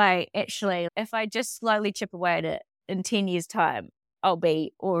like, wait, actually, if I just slowly chip away at it in 10 years' time, I'll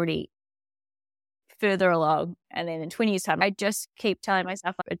be already further along. And then in 20 years' time, I just keep telling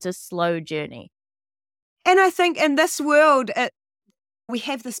myself it's a slow journey. And I think in this world, we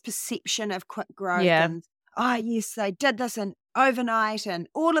have this perception of quick growth. Yeah. And, oh, yes, they did this in overnight and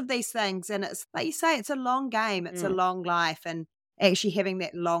all of these things. And it's like you say, it's a long game. It's a long life. And actually having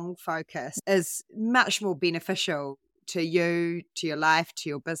that long focus is much more beneficial to you, to your life, to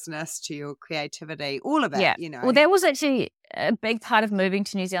your business, to your creativity, all of it, Yeah. you know. Well, that was actually a big part of moving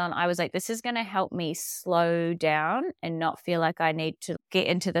to New Zealand. I was like, this is going to help me slow down and not feel like I need to get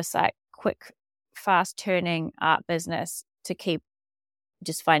into this like quick, fast turning art business to keep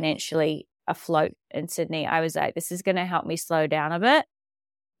just financially afloat in Sydney. I was like, this is going to help me slow down a bit,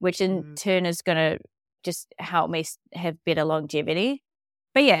 which in turn is going to just help me have better longevity.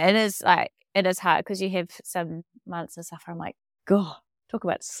 But yeah, it is hard because you have some months and stuff where I'm like, God, talk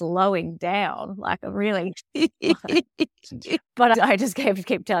about slowing down. Like I'm really, but I just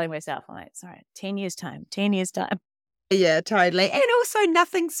keep telling myself, I'm like, sorry, 10 years time. Yeah, totally. And also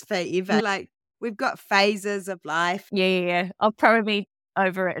nothing's forever. Like we've got phases of life. Yeah. I'll probably be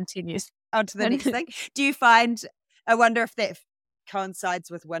over it in 10 years. On to the next thing. Do you find, I wonder if that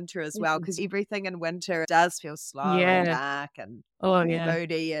coincides with winter as well, because everything in winter does feel slow and dark and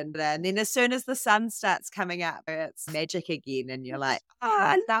moody. And then as soon as the sun starts coming up, it's magic again. And you're like, oh,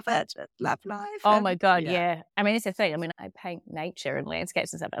 I love it. I love life. Oh my God, yeah. I mean, it's the thing. I mean, I paint nature and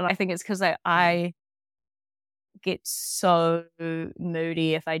landscapes and stuff. And I think it's because I get so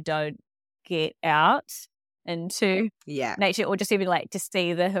moody if I don't get out into nature, or just even like to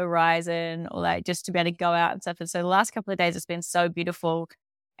see the horizon, or like just to be able to go out and stuff. And so the last couple of days it's been so beautiful,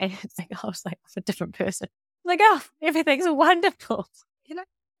 and it's like I was like a different person. I'm like, oh, everything's wonderful. You're like,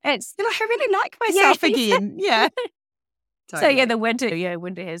 I really like myself again. Yeah. Totally. So yeah,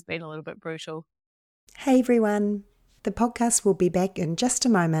 winter has been a little bit brutal. Hey everyone. The podcast will be back in just a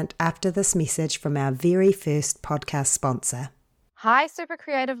moment after this message from our very first podcast sponsor. Hi, super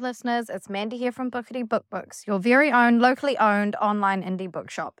creative listeners. It's Mandy here from Bookity Book Books, your very own locally owned online indie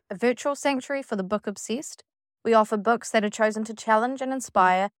bookshop, a virtual sanctuary for the book obsessed. We offer books that are chosen to challenge and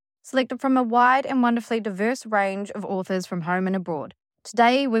inspire, selected from a wide and wonderfully diverse range of authors from home and abroad.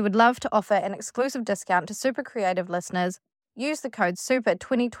 Today, we would love to offer an exclusive discount to super creative listeners. Use the code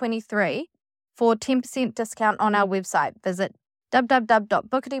SUPER2023 for 10% discount on our website. Visit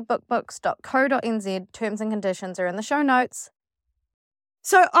www.bookitybookbooks.co.nz. Terms and conditions are in the show notes.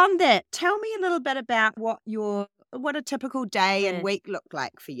 So on that, tell me a little bit about what a typical day and week look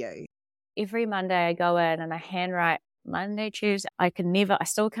like for you. Every Monday I go in and I handwrite Monday, Tuesday. I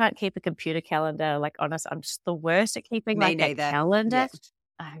still can't keep a computer calendar. Like, honest, I'm just the worst at keeping a calendar. Yeah.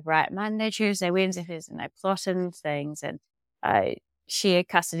 I write Monday, Tuesday, Wednesday, Thursday, and I plot in things, and I share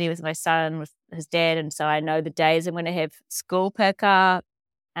custody with my son, with his dad. And so I know the days I'm going to have school pick up,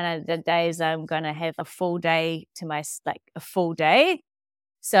 and the days I'm going to have a full day.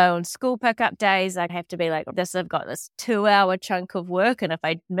 So on school pickup days, I have to be like this. I've got this 2-hour chunk of work, and if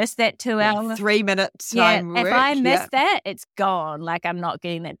I miss that 2 hour, 3 minutes time work, if I miss that, it's gone. Like I'm not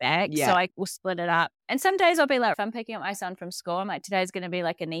getting that back. Yeah. So I will split it up. And some days I'll be like, if I'm picking up my son from school, I'm like, today's going to be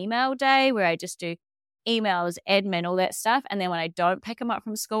like an email day where I just do emails, admin, all that stuff. And then when I don't pick him up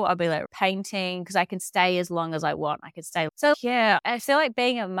from school, I'll be like painting, because I can stay as long as I want. I can stay. So yeah, I feel like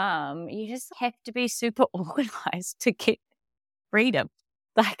being a mum, you just have to be super organized to get freedom.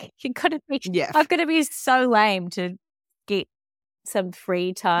 Like I've got to be so lame to get some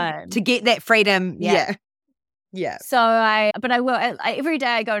free time. To get that freedom. Yeah. So I will, every day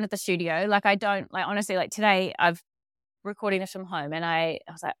I go into the studio. Like I don't, like honestly, like today I've recording this from home, and I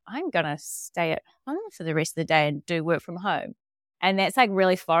was like, I'm going to stay at home for the rest of the day and do work from home. And that's like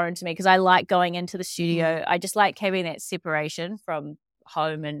really foreign to me, because I like going into the studio. I just like having that separation from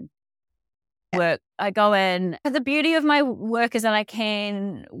home and work. I go in. The beauty of my work is that I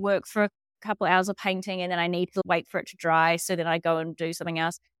can work for a couple of hours of painting, and then I need to wait for it to dry, so then I go and do something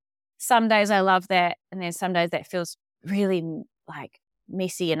else. Some days I love that, and then some days that feels really like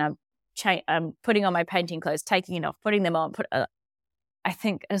messy, and I'm putting on my painting clothes, taking it off, putting them on. I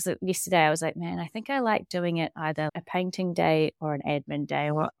think yesterday I was like, man, I think I like doing it either a painting day or an admin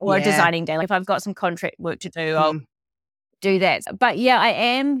day or a designing day. Like if I've got some contract work to do, I'll do that. But yeah, I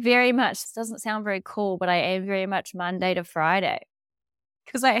am very much, it doesn't sound very cool, but I am very much Monday to Friday,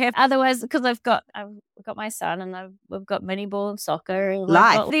 because I've got my son, and we've got mini ball and soccer. And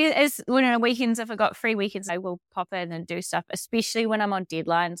weekends, if I've got free weekends, I will pop in and do stuff, especially when I'm on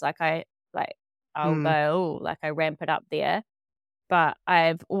deadlines. I'll go, I ramp it up there. But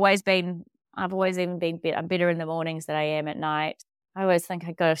I'm better in the mornings than I am at night. I always think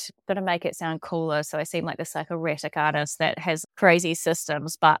I got to make it sound cooler, so I seem like this erratic artist that has crazy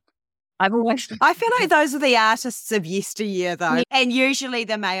systems. But I feel like those are the artists of yesteryear, though, and usually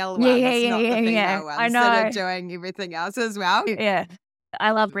the male ones, not the female ones that are doing everything else as well. Yeah,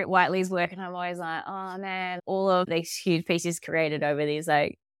 I love Brett Whiteley's work, and I'm always like, oh man, all of these huge pieces created over these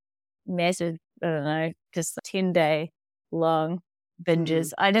like massive, I don't know, just 10-day long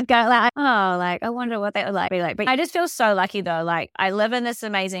binges. I just go like, oh, like, I wonder what that would like be like. But I just feel so lucky though. Like, I live in this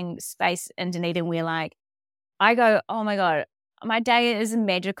amazing space in Dunedin where like, I go, oh my God, my day is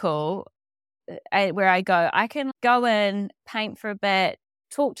magical. Where I go, I can go in, paint for a bit,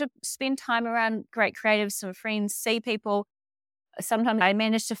 spend time around great creatives, some friends, see people. Sometimes I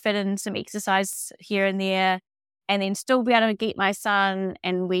manage to fit in some exercise here and there and then still be able to get my son,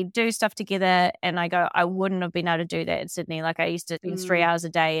 and we do stuff together. And I go, I wouldn't have been able to do that in Sydney. Like I used to spend 3 hours a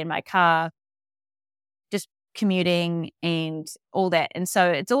day in my car, just commuting and all that. And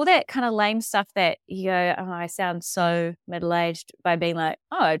so it's all that kind of lame stuff that you go, oh, I sound so middle-aged by being like,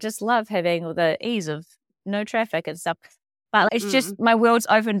 oh, I just love having all the ease of no traffic and stuff. But it's just my world's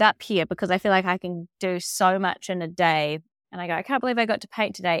opened up here because I feel like I can do so much in a day. And I go, I can't believe I got to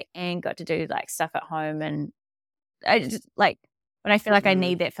paint today and got to do like stuff at home. And I just like when I feel like I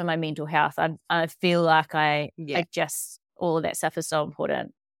need that for my mental health, I feel like I just all of that stuff is so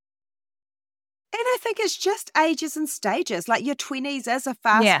important. And I think it's just ages and stages. Like your 20s is a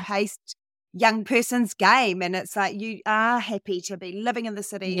fast-paced young person's game, and it's like you are happy to be living in the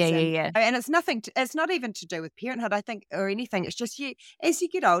cities. And it's it's not even to do with parenthood, I think, or anything. It's just you, as you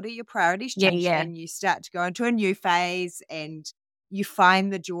get older, your priorities change and you start to go into a new phase and you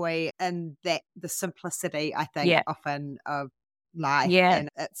find the joy in that, the simplicity, I think, often of life. And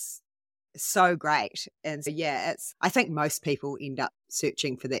it's so great. And so, I think most people end up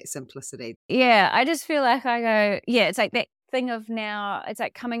searching for that simplicity. Yeah, I just feel like I go, it's like that thing of now, it's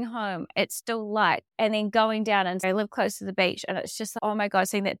like coming home, it's still light, and then going down, and I live close to the beach, and it's just, oh my God,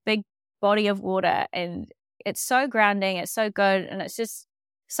 seeing that big body of water, and it's so grounding, it's so good, and it's just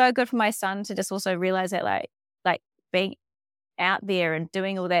so good for my son to just also realize that like being out there and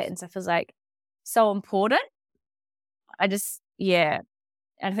doing all that and stuff is like so important. I just, I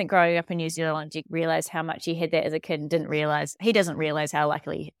think growing up in New Zealand, you realize how much he had that as a kid and he doesn't realize how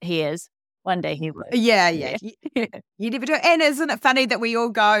lucky he is. One day he will. Yeah. You never do it. And isn't it funny that we all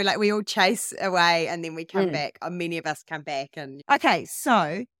go, like we all chase away and then we come back, or many of us come back. And okay,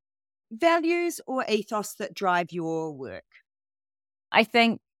 so values or ethos that drive your work? I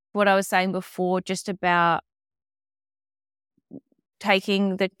think what I was saying before, just about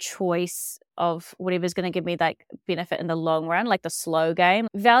taking the choice of whatever's going to give me like benefit in the long run, like the slow game.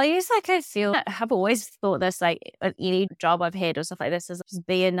 Values, like I've always thought this, like any job I've had or stuff like this, is just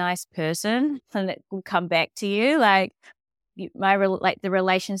be a nice person and it will come back to you. Like the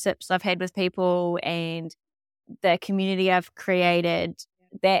relationships I've had with people and the community I've created,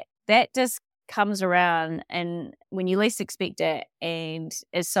 that just comes around and when you least expect it, and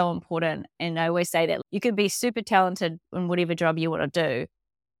is so important. And I always say that you can be super talented in whatever job you want to do,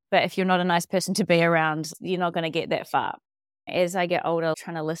 but if you're not a nice person to be around, you're not going to get that far. As I get older,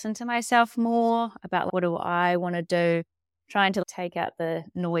 trying to listen to myself more about what do I want to do, trying to take out the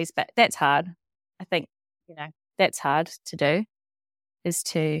noise, but that's hard. I think, that's hard to do, is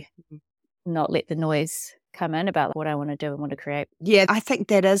to not let the noise come in about what I want to do and want to create. Yeah, I think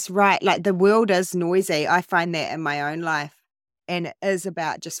that is right. Like the world is noisy. I find that in my own life, and it is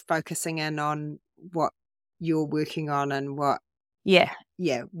about just focusing in on what you're working on and what,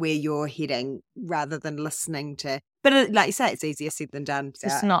 where you're heading, rather than listening to. But like you say, it's easier said than done.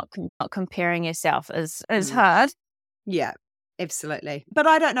 Just not comparing yourself is hard. Yeah, absolutely. But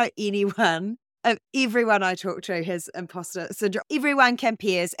I don't know anyone. Everyone I talk to has imposter syndrome. Everyone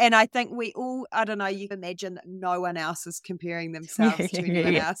compares. And I think we all, I don't know, you can imagine that no one else is comparing themselves to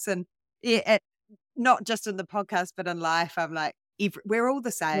anyone else. And not just in the podcast, but in life, I'm like, we're all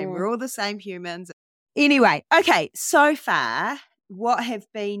the same. We're all the same humans. Anyway, okay, so far, what have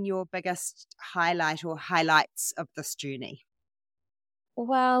been your biggest highlight or highlights of this journey?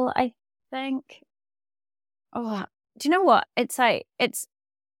 Well, I think, do you know what? It's like,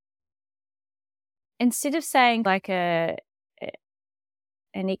 instead of saying like an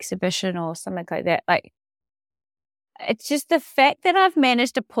exhibition or something like that, like it's just the fact that I've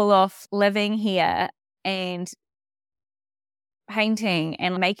managed to pull off living here and painting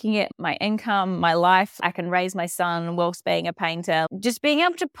and making it my income, my life. I can raise my son whilst being a painter. Just being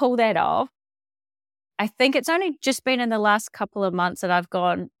able to pull that off. I think it's only just been in the last couple of months that I've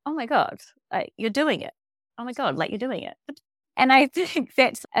gone, oh my God, like you're doing it. Oh my God, like you're doing it. And I think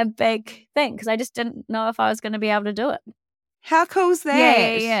that's a big thing because I just didn't know if I was going to be able to do it. How cool is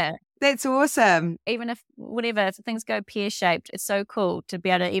that? Yeah. That's awesome. Even if things go pear-shaped, it's so cool to be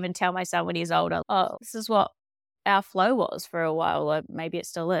able to even tell my son when he's older, oh, this is what our flow was for a while, or maybe it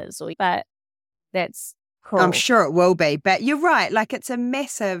still is. But that's cool. I'm sure it will be. But you're right. Like it's a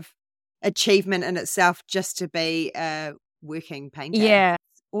massive achievement in itself just to be a working painter. Yeah.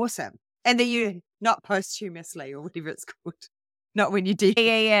 Awesome. And that you not posthumously or whatever it's called. not when you do.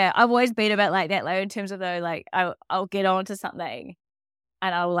 Yeah. I've always been about like that, like in terms of though, like I'll get onto something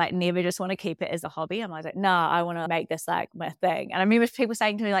and I'll like never just want to keep it as a hobby. I'm like, no, I want to make this like my thing. And I remember people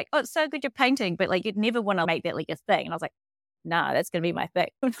saying to me like, oh, it's so good you're painting, but like you'd never want to make that like your thing. And I was like, nah, that's going to be my thing.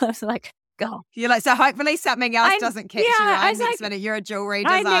 I was like, go. You're like, so hopefully something else doesn't catch your eye next minute. You're a jewelry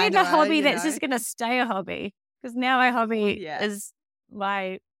designer. I need a hobby that's just going to stay a hobby, because now my hobby is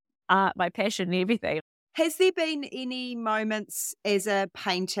my art, my passion and everything. Has there been any moments as a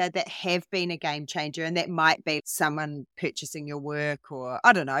painter that have been a game changer, and that might be someone purchasing your work, or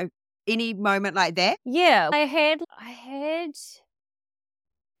I don't know, any moment like that? Yeah, I had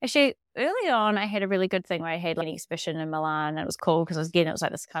actually early on, I had a really good thing where I had like an exhibition in Milan. And it was cool because it was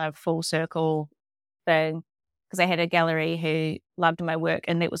like this kind of full circle thing, because I had a gallery who loved my work,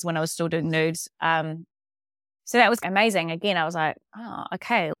 and that was when I was still doing nudes. So that was amazing. Again, I was like, oh,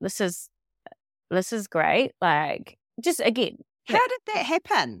 okay, this is great. Like, just again, how did that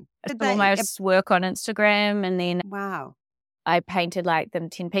happen? Did my work on Instagram, and then wow, I painted like them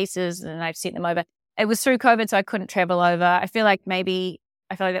 10 pieces, and I've sent them over. It was through COVID, so I couldn't travel over. I feel like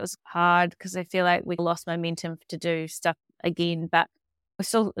that was hard, because I feel like we lost momentum to do stuff again, but we're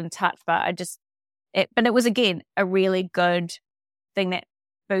still in touch. But it was again a really good thing that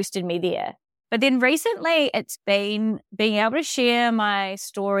boosted me there. But then recently it's been being able to share my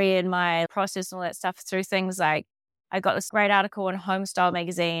story and my process and all that stuff through things like, I got this great article on Homestyle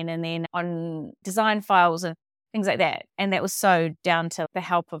magazine, and then on Design Files and things like that. And that was so down to the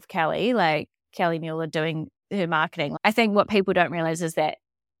help of Kelly Mueller doing her marketing. I think what people don't realize is that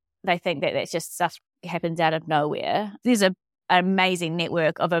they think that that's just stuff happens out of nowhere. There's an amazing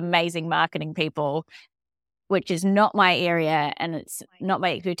network of amazing marketing people, which is not my area and it's not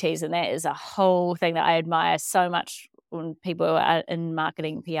my expertise. And that is a whole thing that I admire so much when people are in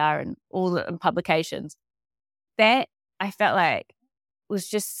marketing, PR, and all the publications. That I felt like was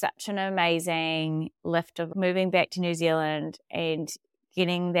just such an amazing lift of moving back to New Zealand and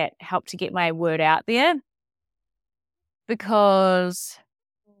getting that help to get my word out there, because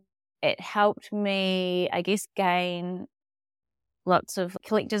it helped me, I guess, gain lots of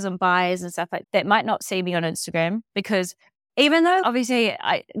collectors and buyers and stuff like that might not see me on Instagram, because even though obviously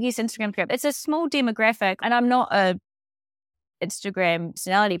Instagram, it's a small demographic, and I'm not a Instagram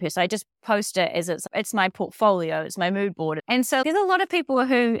personality person. I just post it as it's my portfolio, it's my mood board. And so there's a lot of people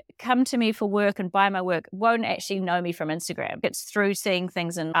who come to me for work and buy my work won't actually know me from Instagram. It's through seeing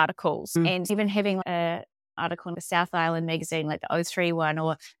things in articles, and even having an article in the South Island magazine, like the O3 one,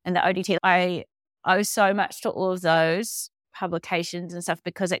 or in the ODT. I owe so much to all of those publications and stuff,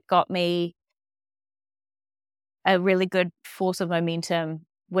 because it got me a really good force of momentum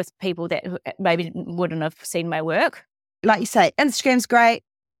with people that maybe wouldn't have seen my work. Like you say, Instagram's great.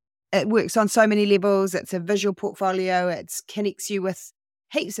 It works on so many levels. It's a visual portfolio. It connects you with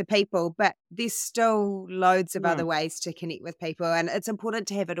heaps of people, but there's still loads of other ways to connect with people, and it's important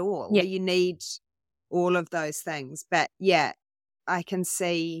to have it all. Yeah. You need all of those things. But yeah, I can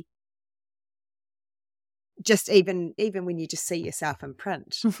see just even when you just see yourself in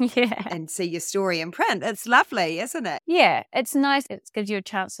print and see your story in print, it's lovely, isn't it? Yeah, it's nice. It gives you a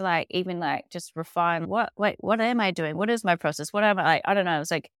chance to like even like just refine what am I doing? What is my process? What am I like? I don't know. It was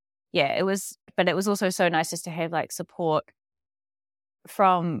like, yeah, it was, but it was also so nice just to have like support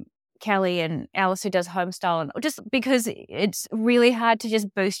from Kelly and Alice, who does Homestyle, and just because it's really hard to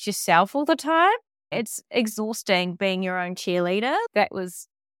just boost yourself all the time. It's exhausting being your own cheerleader. That was,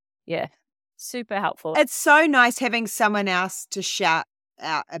 yeah, super helpful. It's so nice having someone else to shout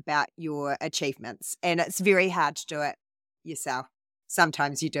out about your achievements, and it's very hard to do it yourself.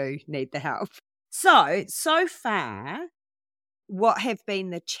 Sometimes you do need the help. So far, what have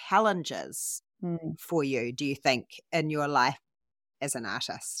been the challenges for you, do you think, in your life as an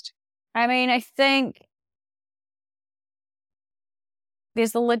artist? I mean, I think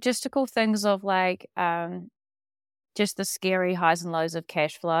there's the logistical things of like just the scary highs and lows of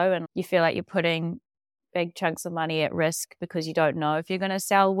cash flow, and you feel like you're putting big chunks of money at risk because you don't know if you're going to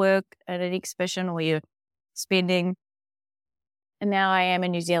sell work at an exhibition, or you're spending. And now I am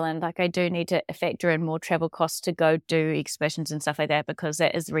in New Zealand, like I do need to factor in more travel costs to go do exhibitions and stuff like that, because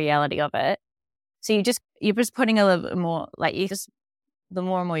that is the reality of it. So you're just putting a little bit more, like the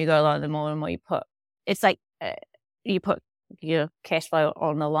more and more you go along, the more and more you put. It's like you put your cash flow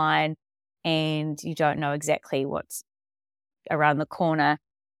on the line, and you don't know exactly what's around the corner.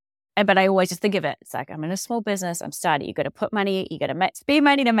 But I always just think of it, it's like, I'm in a small business, I'm starting, you got to put money, you got to spend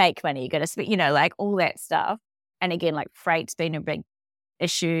money to make money, you got to spend, like all that stuff. And again, like freight's been a big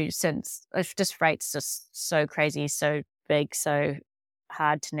issue since, it's just freight's just so crazy, so big, so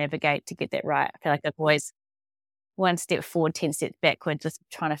hard to navigate to get that right. I feel like I've always one step forward, 10 steps backward, just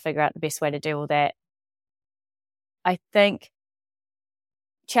trying to figure out the best way to do all that. I think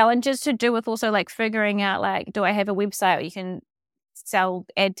challenges to do with also like figuring out like, do I have a website where you can sell,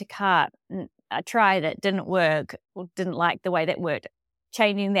 add to cart? And I tried it, didn't work, or didn't like the way that worked.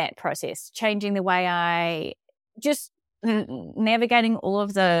 Changing that process, changing the way I just navigating all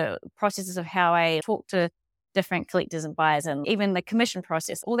of the processes of how I talk to different collectors and buyers, and even the commission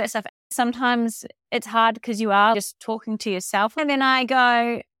process, all that stuff. Sometimes it's hard because you are just talking to yourself. And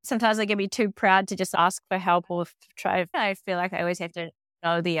then sometimes I can be too proud to just ask for help or try. I feel like I always have to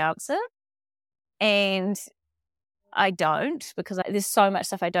know the answer. And I don't, because there's so much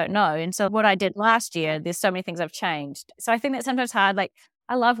stuff I don't know. And so what I did last year, there's so many things I've changed. So I think that's sometimes hard. Like,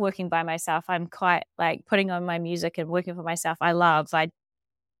 I love working by myself. I'm quite like putting on my music and working for myself. I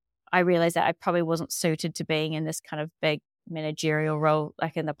realized that I probably wasn't suited to being in this kind of big managerial role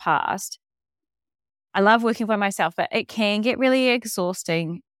like in the past. I love working for myself, but it can get really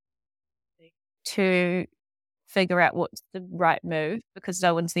exhausting to figure out what's the right move because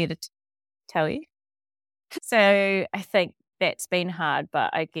no one's there to tell you. So I think that's been hard,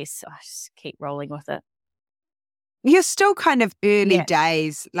 but I guess I just keep rolling with it. You're still kind of early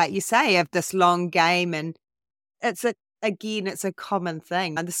days, like you say, of this long game, and it's a common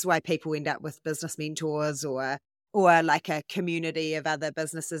thing. And this is why people end up with business mentors or like a community of other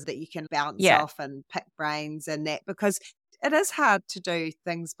businesses that you can bounce off and pick brains and that, because it is hard to do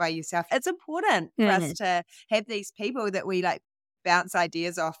things by yourself. It's important for us to have these people that we like bounce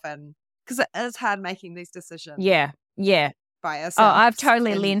ideas off, and because it is hard making these decisions. Yeah. By ourselves. Oh, I've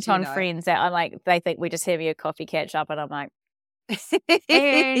totally leaned on friends that I'm like, they think we just have a coffee catch up, and I'm like,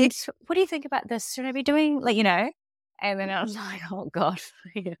 and what do you think about this? Should I be doing, like, And then I was like, oh God.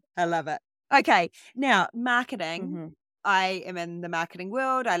 I love it. Okay, now marketing. Mm-hmm. I am in the marketing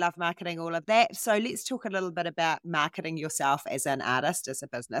world. I love marketing, all of that. So let's talk a little bit about marketing yourself as an artist, as a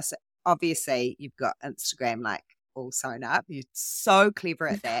business. Obviously, you've got Instagram like all sewn up. You're so clever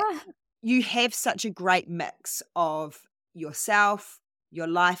at that. You have such a great mix of yourself, your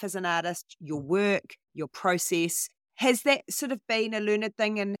life as an artist, your work, your process. Has that sort of been a learned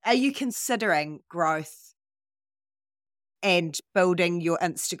thing? And are you considering growth and building your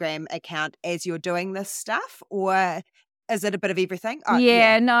Instagram account as you're doing this stuff? Or is it a bit of everything? Oh,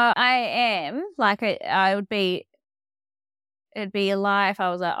 yeah, no, I am. Like, it'd be a lie if I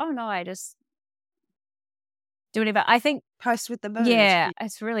was like, oh no, I just do whatever. I think post with the mood. Yeah,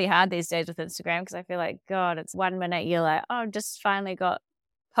 it's really hard these days with Instagram because I feel like, God, it's 1 minute you're like, oh, just finally got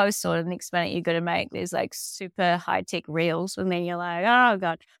posts, or the next minute you're going to make these like super high tech reels, and then you're like, oh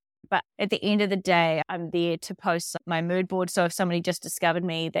God. But at the end of the day, I'm there to post my mood board. So if somebody just discovered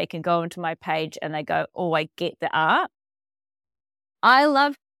me, they can go into my page and they go, oh, I get the art. I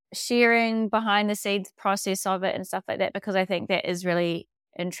love sharing behind the scenes process of it and stuff like that, because I think that is really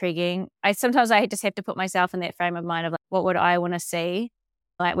intriguing. Sometimes I just have to put myself in that frame of mind of like, what would I want to see?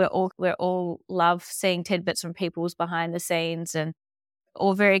 Like, we're all love seeing tidbits from people's behind the scenes, and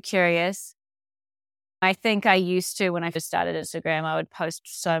all very curious. I think I used to, when I first started Instagram, I would post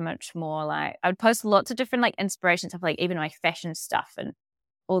so much more. Like, I would post lots of different like inspiration stuff, like even my fashion stuff and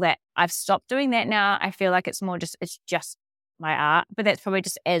all that. I've stopped doing that now. I feel like it's just my art, but that's probably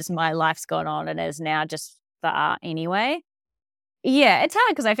just as my life's gone on and is now just the art anyway. Yeah, it's hard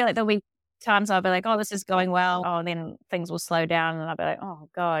because I feel like there'll be times I'll be like, oh, this is going well. Oh, and then things will slow down and I'll be like, oh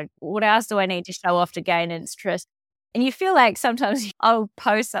God, what else do I need to show off to gain interest? And you feel like sometimes I'll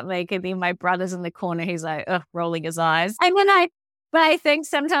post something and then my brother's in the corner, he's like, rolling his eyes. And but I think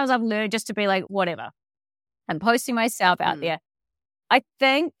sometimes I've learned just to be like, whatever. I'm posting myself out there. I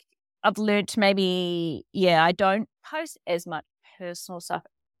think I've learned to maybe, I don't post as much personal stuff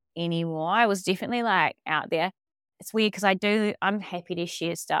anymore. I was definitely like out there. It's weird because I'm happy to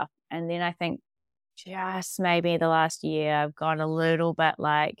share stuff. And then I think just maybe the last year I've gone a little bit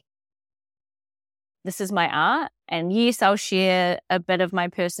like, this is my art. And yes, I'll share a bit of my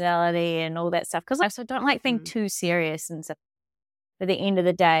personality and all that stuff because I also don't like being too serious and stuff. At the end of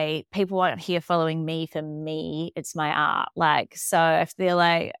the day, people aren't here following me for me. It's my art. Like, so if they're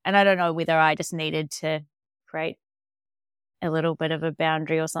like, and I don't know whether I just needed to create a little bit of a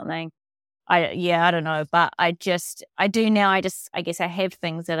boundary or something. I don't know. But I do now. I guess I have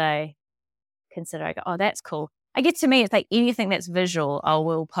things that I consider. I go, oh, that's cool. I guess to me, it's like anything that's visual, I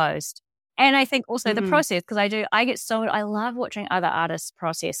will post. And I think also the process, because I love watching other artists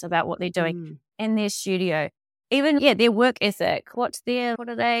process about what they're doing in their studio. Even, their work ethic, what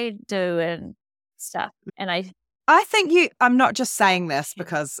do they do and stuff. And I think I'm not just saying this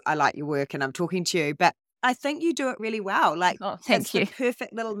because I like your work and I'm talking to you, but I think you do it really well. Like, Oh, thank you. The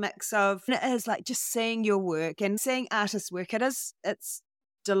perfect little mix of, and it is like just seeing your work and seeing artists' work. It's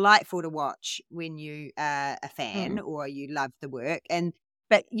delightful to watch when you are a fan or you love the work.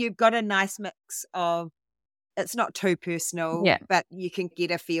 But you've got a nice mix of, it's not too personal, but you can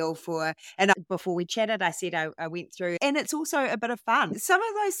get a feel for, and before we chatted, I said I went through, and it's also a bit of fun. Some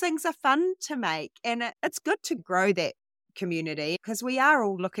of those things are fun to make, and it's good to grow that community because we are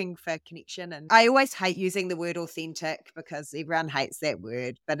all looking for connection. And I always hate using the word authentic because everyone hates that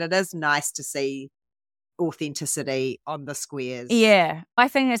word, but it is nice to see authenticity on the squares. Yeah. I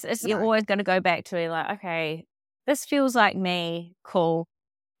think it's you're always going to go back to like, okay, this feels like me. Cool.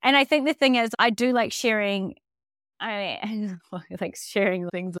 And I think the thing is, I do like sharing. I like sharing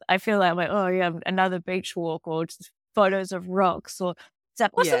things. I feel like I'm like, oh yeah, another beach walk or just photos of rocks or stuff.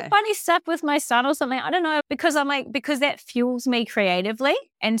 Or some funny stuff with my son or something. I don't know, because I'm like, because that fuels me creatively.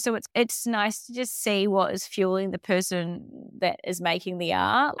 And so it's nice to just see what is fueling the person that is making the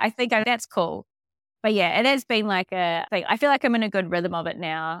art. I think that's cool. But yeah, it has been like a thing. I feel like I'm in a good rhythm of it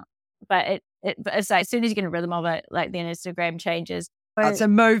now. But it's like as soon as you get in a rhythm of it, like then Instagram changes. It's a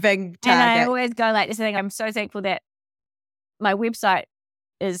moving target. And I always go like this thing. I'm so thankful that my website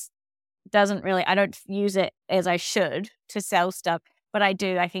doesn't really, I don't use it as I should to sell stuff, but I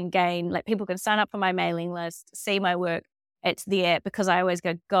do. I can gain, like people can sign up for my mailing list, see my work. It's there because I always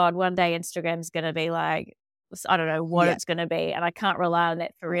go, God, one day Instagram's going to be like, I don't know what it's going to be, and I can't rely on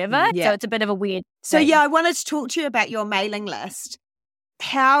that forever. Yeah. So it's a bit of a weird thing. I wanted to talk to you about your mailing list.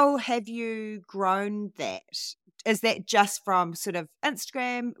 How have you grown that? Is that just from sort of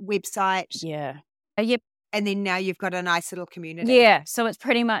Instagram, website? Yeah. And then now you've got a nice little community. Yeah. So it's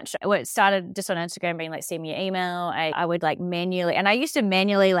pretty much, it started just on Instagram being like, send me an email. I would like manually, and I used to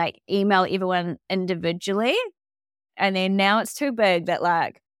manually like email everyone individually. And then now it's too big that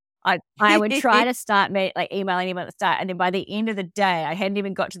like, I would try to start like emailing anyone at the start. And then by the end of the day, I hadn't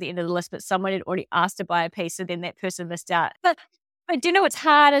even got to the end of the list, but someone had already asked to buy a piece. So then that person missed out. But do you know what's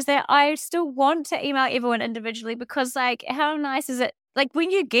hard is that I still want to email everyone individually because like, how nice is it? Like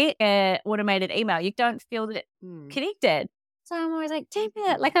when you get an automated email, you don't feel that it's connected. So I'm always like, damn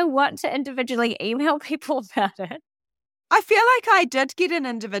it. Like I want to individually email people about it. I feel like I did get an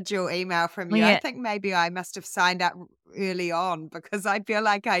individual email from you. Yeah. I think maybe I must have signed up early on because I feel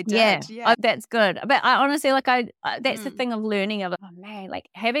like I did. Yeah. Oh, that's good. But I honestly, like that's the thing of learning of, oh man, like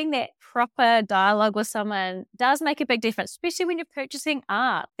having that proper dialogue with someone does make a big difference, especially when you're purchasing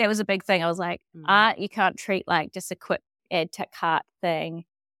art. That was a big thing. I was like, art, you can't treat like just a quick add to cart thing.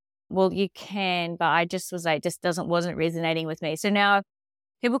 Well, you can, but I just was like, wasn't resonating with me. So now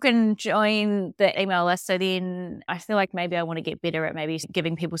people can join the email list. So then I feel like maybe I want to get better at maybe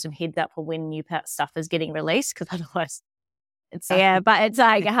giving people some heads up for when new stuff is getting released, because otherwise it's, but it's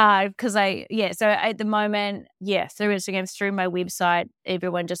like hard because so at the moment, through Instagram, through my website,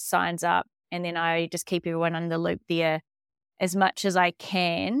 everyone just signs up and then I just keep everyone on the loop there as much as I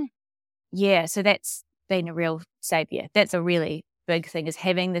can. Yeah. So that's been a real savior. That's a really big thing, is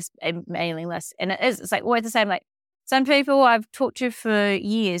having this mailing list. And it's like always the same, like, some people I've talked to for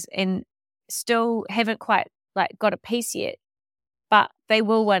years and still haven't quite like got a piece yet, but they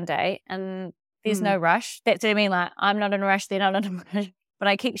will one day, and there's no rush. That's what I mean. Like I'm not in a rush, they're not in a rush, but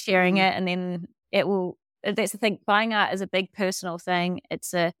I keep sharing it, and then it will. That's the thing. Buying art is a big personal thing.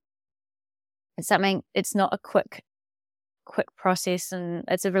 It's something. It's not a quick process, and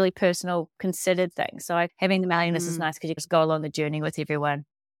it's a really personal, considered thing. So having the mailing list is nice because you just go along the journey with everyone,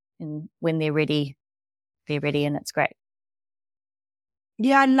 and when they're ready, and it's great.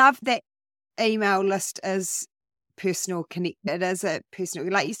 Yeah, I love that email list is personal connect. It is a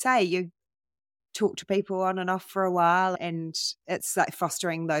personal, like you say, you talk to people on and off for a while, and it's like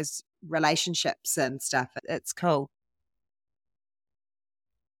fostering those relationships and stuff. It's cool.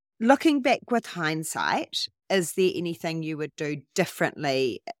 Looking back with hindsight, is there anything you would do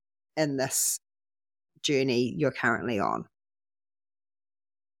differently in this journey you're currently on?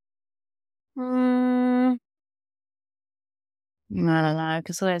 I don't know,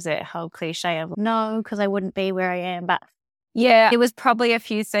 because there's that whole cliche of no, because I wouldn't be where I am. But yeah, there was probably a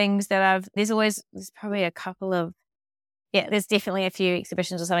few things that there's probably a couple of, there's definitely a few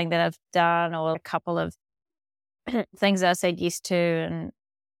exhibitions or something that I've done, or a couple of things that I said yes to and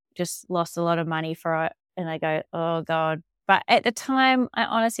just lost a lot of money for it. And I go, oh God. But at the time, I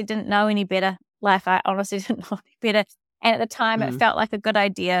honestly didn't know any better. Life, I honestly didn't know any better. And at the time, it felt like a good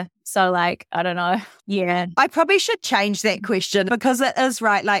idea. So, like, I don't know. Yeah. I probably should change that question, because it is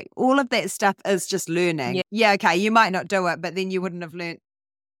right. Like, all of that stuff is just learning. Yeah, okay, you might not do it, but then you wouldn't have learnt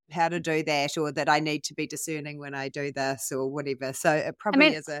how to do that, or that I need to be discerning when I do this or whatever. So it probably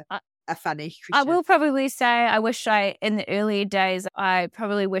is a funny question. I will probably say in the earlier days, I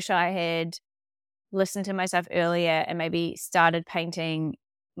probably wish I had listened to myself earlier and maybe started painting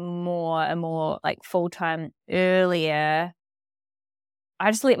more and more like full-time earlier.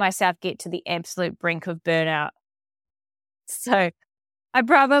 I just let myself get to the absolute brink of burnout. So I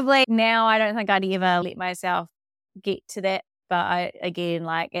don't think I'd ever let myself get to that. But again,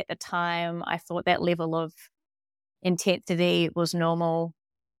 like at the time, I thought that level of intensity was normal.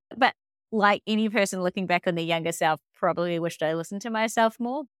 But like any person looking back on their younger self, probably wished I listened to myself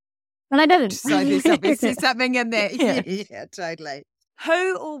more. But I didn't. So there's obviously something in there. Yeah, totally.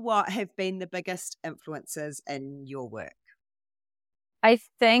 Who or what have been the biggest influences in your work? I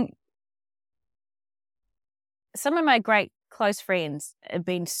think some of my great close friends have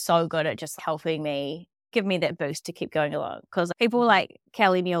been so good at just helping me, give me that boost to keep going along. Because people like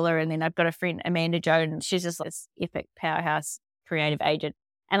Kelly Mueller, and then I've got a friend, Amanda Jones, she's just like this epic powerhouse creative agent.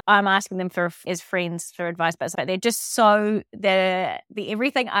 And I'm asking them as friends for advice, but they're just they're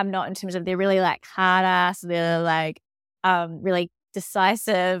everything I'm not in terms of, they're really like hard ass, they're like really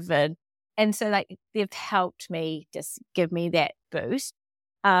decisive, and so like they've helped me just give me that boost.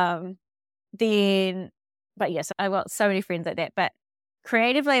 But yes, I've got so many friends like that. But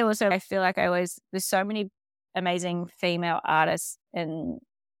creatively also, I feel like there's so many amazing female artists,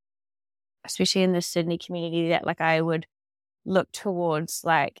 especially in the Sydney community, that like I would look towards,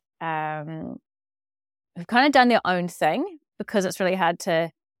 like who've kind of done their own thing, because it's really hard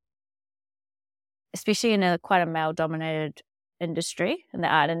to, especially in quite a male dominated industry, in the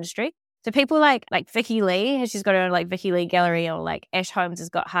art industry. So people like Vicky Lee, she's got her own like Vicky Lee Gallery, or like Ash Holmes has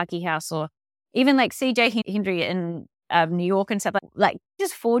got Haki House, or even like CJ Hendry in New York and stuff, like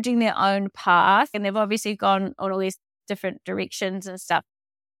just forging their own path. And they've obviously gone on all these different directions and stuff.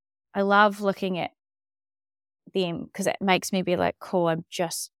 I love looking at them because it makes me be like, cool,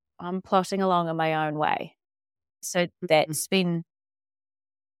 I'm plotting along in my own way. So that's been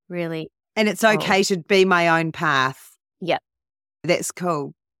really And it's okay to be my own path. Yeah. That's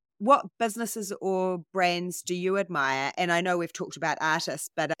cool. What businesses or brands do you admire? And I know we've talked about artists,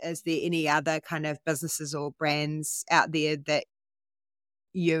 but is there any other kind of businesses or brands out there that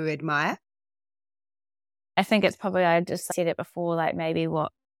you admire? I think it's probably, I just said it before, like maybe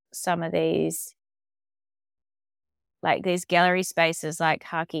what some of these, like these gallery spaces like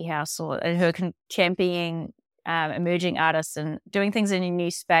Haki House, or who are championing emerging artists and doing things in a new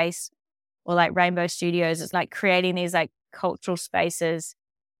space, or like Rainbow Studios. It's like creating these like cultural spaces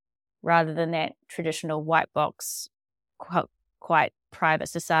rather than that traditional white box, quite private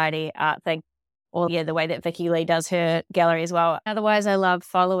society art thing. Or the way that Vicky Lee does her gallery as well. Otherwise, I love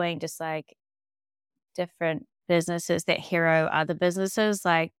following just like different businesses that hero other businesses,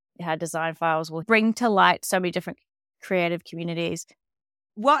 like how Design Files will bring to light so many different creative communities.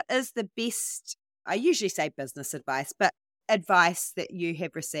 What is the best, I usually say business advice, but advice that you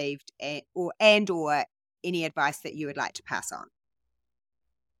have received or any advice that you would like to pass on?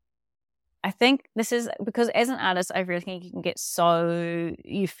 I think this is because as an artist, I really think you can get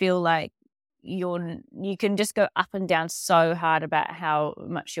you feel like you can just go up and down so hard about how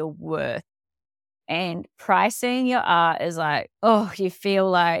much you're worth. And pricing your art is like, you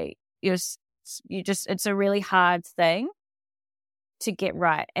feel like it's a really hard thing to get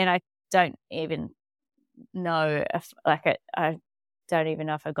right. And I don't even know if I don't even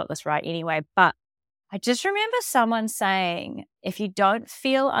know if I got this right anyway, but I just remember someone saying, if you don't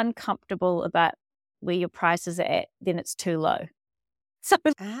feel uncomfortable about where your prices are at, then it's too low. So,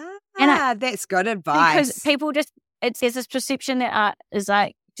 that's good advice. Because people there's this perception that art is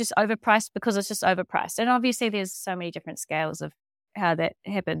like just overpriced because it's just overpriced. And obviously there's so many different scales of how that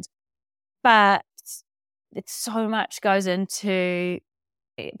happens. But it's so much goes into,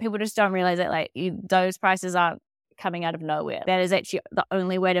 people just don't realize that like those prices aren't coming out of nowhere. That is actually the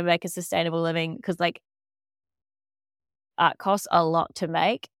only way to make a sustainable living, because like art costs a lot to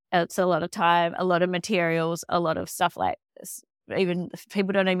make. It's a lot of time, a lot of materials, a lot of stuff like this. Even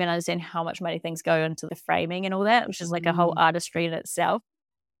people don't even understand how much money things go into the framing and all that, which is like a whole artistry in itself.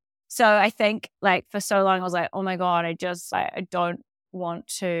 So I think like for so long I was like, oh my God, I don't want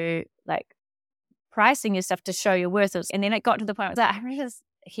to like pricing your stuff to show your worth. And then it got to the point where I was just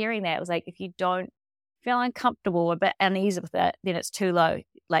hearing that. It was like, if you don't feel uncomfortable or a bit uneasy with it, then it's too low.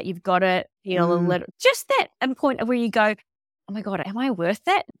 Like you've got to feel a little, just that point where you go, oh my God, am I worth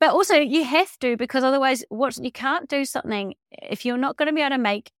that? But also you have to, because otherwise you can't do something if you're not going to be able to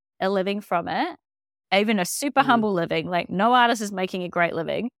make a living from it, even a super humble living. Like no artist is making a great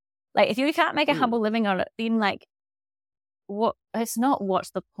living. Like if you can't make a humble living on it, then like it's not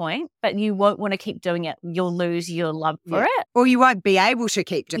what's the point, but you won't want to keep doing it. You'll lose your love for it. Or you won't be able to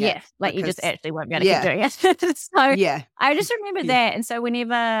keep doing it. Like you just actually won't be able to keep doing it. So I just remember that. And so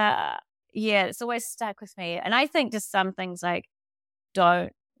whenever, it's always stuck with me. And I think just some things like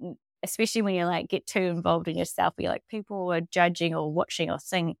don't, especially when you like get too involved in yourself, you're like people are judging or watching or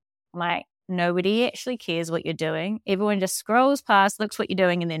seeing. I'm like, nobody actually cares what you're doing. Everyone just scrolls past, looks what you're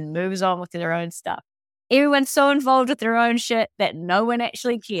doing, and then moves on with their own stuff. Everyone's so involved with their own shit that no one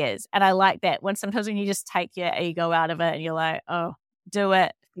actually cares. And I like that. Sometimes when you just take your ego out of it and you're like, oh, do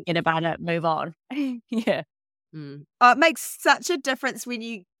it, forget about it, move on. Oh, it makes such a difference when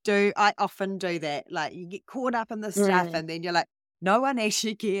you do. I often do that. Like you get caught up in this stuff and then you're like, no one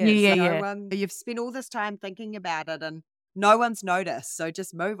actually cares. You've spent all this time thinking about it and no one's noticed. So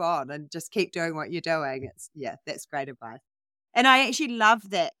just move on and just keep doing what you're doing. That's great advice. And I actually love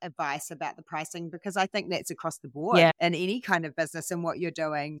that advice about the pricing because I think that's across the board in any kind of business and what you're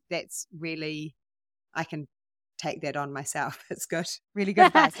doing. That's really, I can take that on myself. It's good. Really good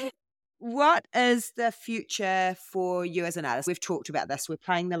advice. What is the future for you as an artist? We've talked about this. We're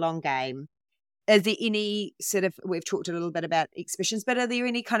playing the long game. Is there any we've talked a little bit about exhibitions, but are there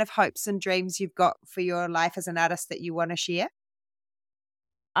any kind of hopes and dreams you've got for your life as an artist that you want to share?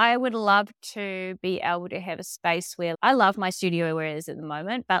 I would love to be able to have a space where I love my studio where it is at the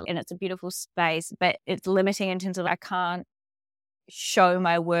moment, and it's a beautiful space, but it's limiting in terms of I can't show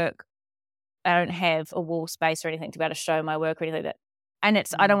my work. I don't have a wall space or anything to be able to show my work or anything like that. And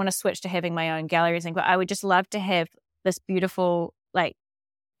I don't want to switch to having my own gallery or anything, but I would just love to have this beautiful, like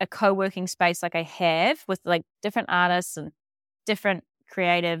a co-working space like I have with like different artists and different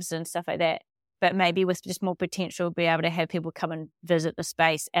creatives and stuff like that. But maybe with just more potential, be able to have people come and visit the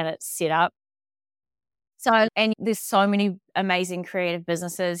space and it's set up. So, and there's so many amazing creative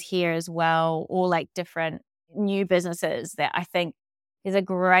businesses here as well, or like different new businesses that I think there's a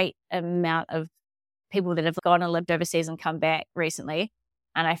great amount of people that have gone and lived overseas and come back recently.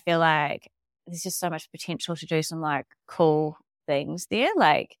 And I feel like there's just so much potential to do some like cool things there,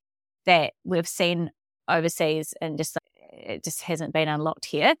 like that we've seen overseas and just it just hasn't been unlocked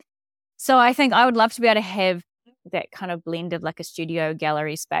here. So I think I would love to be able to have that kind of blend of like a studio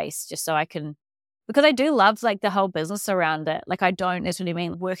gallery space just so I can, because I do love like the whole business around it. Like I don't necessarily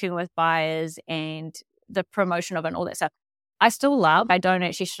mean working with buyers and the promotion of it and all that stuff. I still love, I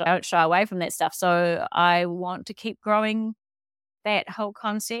don't shy away from that stuff. So I want to keep growing that whole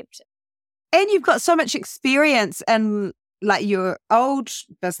concept. And you've got so much experience in like your old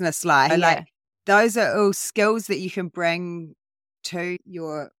business life. Like those are all skills that you can bring to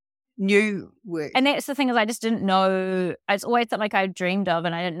your new work. And that's the thing is I just didn't know. It's always something like I dreamed of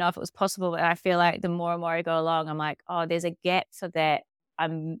and I didn't know if it was possible. But I feel like the more and more I go along, I'm like, oh, there's a gap so that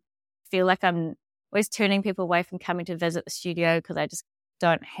feel like I'm always turning people away from coming to visit the studio because I just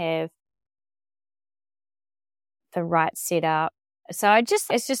don't have the right setup. So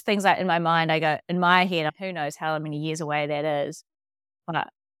it's just things like in my mind, I go, in my head, who knows how many years away that is. But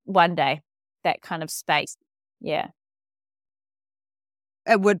one day, that kind of space. Yeah.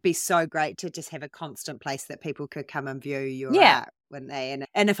 It would be so great to just have a constant place that people could come and view your art, wouldn't they?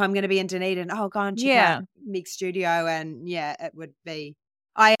 And if I'm going to be in Dunedin, go and check out Meg's studio. And it would be.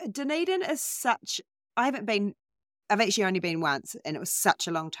 Dunedin is such, I've actually only been once and it was such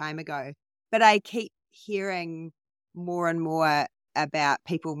a long time ago. But I keep hearing more and more about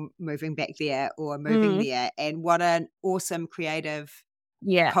people moving back there or moving there and what an awesome creative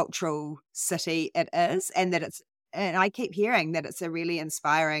cultural city it is, and I keep hearing that it's a really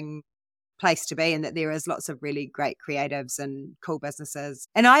inspiring place to be and that there is lots of really great creatives and cool businesses.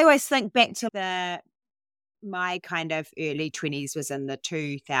 And I always think back to my kind of early 20s was in the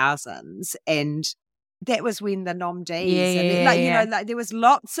 2000s, and that was when the nom des there was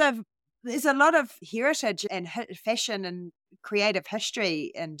there's a lot of heritage and fashion and creative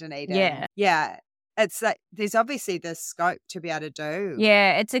history in Dunedin. It's like there's obviously the scope to be able to do.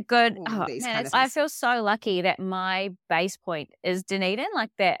 Yeah, it's a good. I feel so lucky that my base point is Dunedin, like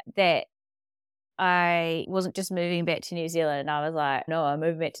that. I wasn't just moving back to New Zealand. I was like, no, I'm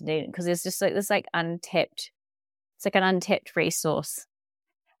moving back to Dunedin because there's just like this like untapped. It's like an untapped resource,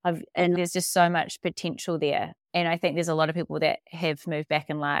 and there's just so much potential there. And I think there's a lot of people that have moved back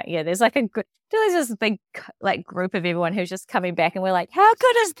and like, there's like there's this big like group of everyone who's just coming back and we're like, how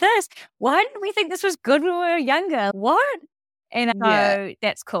good is this? Why didn't we think this was good when we were younger? What? And so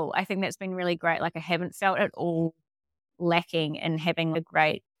that's cool. I think that's been really great. Like I haven't felt at all lacking in having a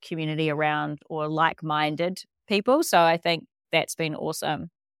great community around or like-minded people. So I think that's been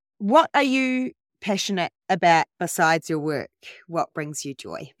awesome. What are you passionate about besides your work? What brings you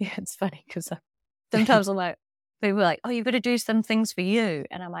joy? Yeah, it's funny because sometimes I'm like, people are like, oh, you've got to do some things for you.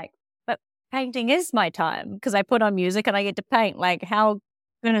 And I'm like, but painting is my time because I put on music and I get to paint. Like, how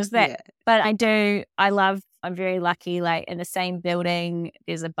good is that? Yeah. But I'm very lucky, like in the same building,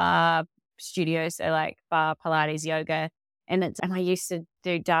 there's a bar studio. So like bar, Pilates, yoga. And I used to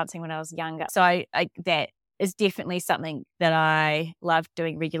do dancing when I was younger. So I that is definitely something that I love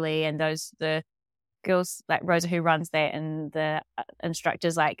doing regularly. And the girls like Rosa who runs that and the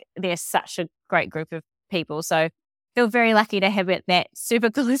instructors, like they're such a great group of people. So I feel very lucky to have it that super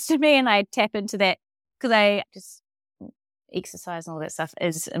close to me, and I tap into that because I just exercise and all that stuff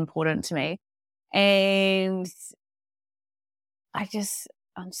is important to me. And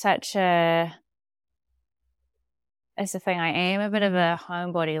I'm such a, it's the thing, I am a bit of a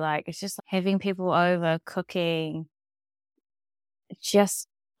homebody. Like it's just like having people over, cooking, just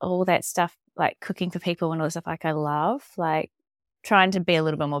all that stuff, like cooking for people and all that stuff, like I love, like trying to be a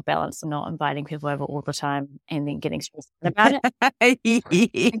little bit more balanced and not inviting people over all the time and then getting stressed about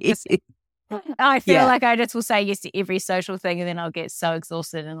it. I feel like I just will say yes to every social thing and then I'll get so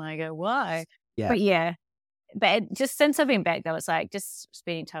exhausted and I go, why? Yeah. But just since I've been back though, it's like just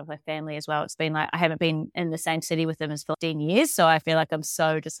spending time with my family as well. It's been like I haven't been in the same city with them as 15 years. So I feel like I'm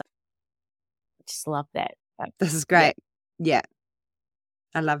so just love that. This is great. Yeah.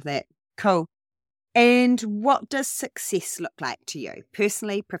 I love that. Cool. And what does success look like to you,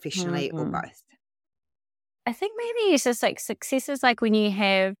 personally, professionally, or both? I think maybe it's just like success is like when you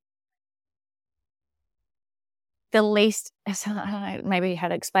have the least, I don't know maybe how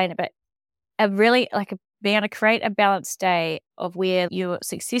to explain it, but being able to create a balanced day of where you're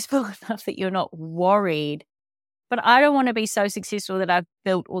successful enough that you're not worried. But I don't want to be so successful that I've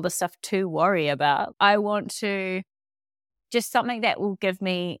built all the stuff to worry about. I want to just something that will give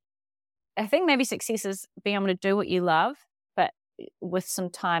me, I think maybe success is being able to do what you love, but with some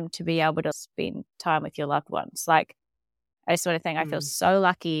time to be able to spend time with your loved ones. Like I sort of think I feel so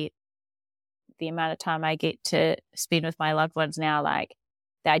lucky the amount of time I get to spend with my loved ones now, like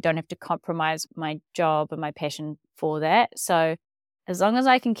that I don't have to compromise my job and my passion for that. So as long as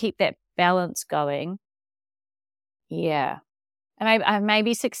I can keep that balance going, yeah. And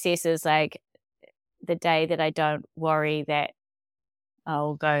maybe success is like the day that I don't worry that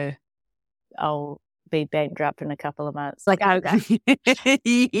I'll be bankrupt in a couple of months. Like,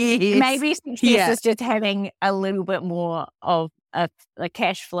 maybe success is just having a little bit more of a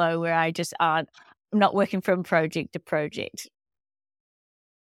cash flow where I'm not working from project to project.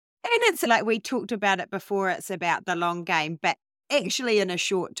 And it's like we talked about it before, it's about the long game, but actually in a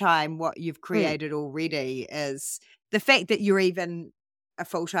short time, what you've created already is the fact that you're even a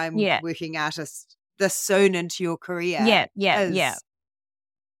full-time working artist this soon into your career is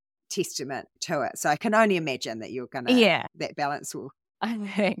testament to it. So I can only imagine that you're going to, that balance will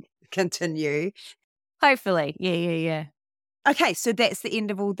continue. Hopefully. Yeah. Okay, so that's the end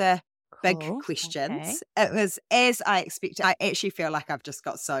of all the big questions. Okay. It was as I expected. I actually feel like I've just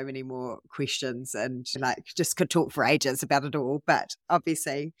got so many more questions and like just could talk for ages about it all, but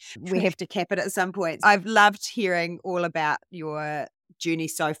obviously we have to cap it at some point. I've loved hearing all about your journey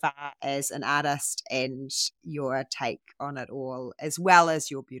so far as an artist and your take on it all, as well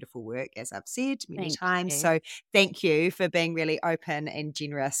as your beautiful work, as I've said many times. So thank you for being really open and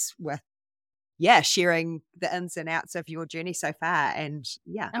generous with sharing the ins and outs of your journey so far. And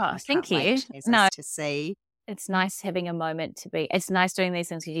thank you. To see. It's nice having a moment it's nice doing these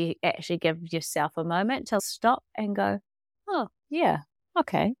things because you actually give yourself a moment to stop and go, oh, yeah,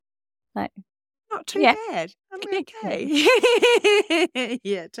 okay. Like, not too bad. I'm okay.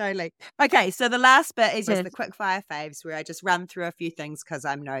 Yeah, totally. Okay, so the last bit is just the quick fire faves where I just run through a few things because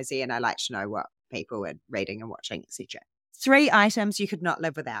I'm nosy and I like to know what people are reading and watching, etc. 3 items you could not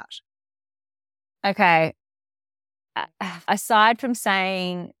live without. Okay. Aside from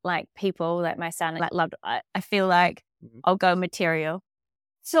saying like people that my son like loved, I feel like I'll go material.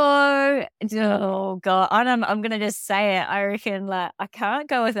 So, oh God, I'm going to just say it. I reckon like I can't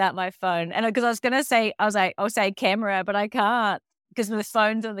go without my phone. And because I was going to say, I'll say camera, but I can't because the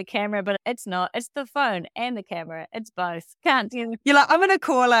phone's on the camera, but it's not. It's the phone and the camera. It's both. Can't do. You're like, I'm going to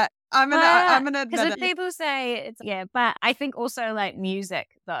call it. I'm gonna because people say it's but I think also like music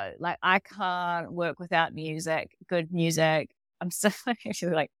though, like I can't work without music, good music. I'm so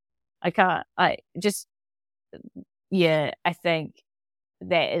actually like I can't. I think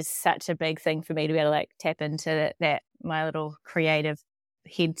that is such a big thing for me to be able to like tap into that my little creative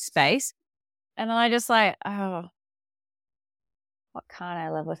head space, and I just like what can't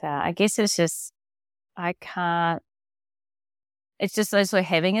I live without? I guess it's just I can't. It's just also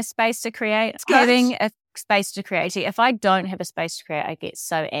having a space to create. Having a space to create. If I don't have a space to create, I get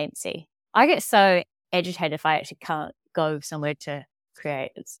so antsy. I get so agitated if I actually can't go somewhere to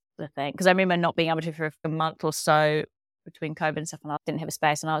create. It's the thing. Because I remember not being able to for a month or so between COVID and stuff, and I didn't have a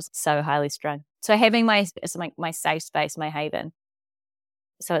space, and I was so highly strung. So having it's like my safe space, my haven.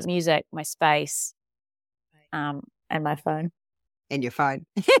 So it's music, my space, and my phone. And your phone.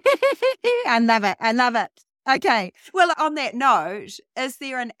 I love it. I love it. Okay. Well, on that note, is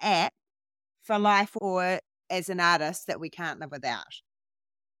there an app for life or as an artist that we can't live without?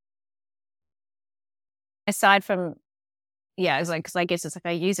 Aside from, it's like, because I guess it's like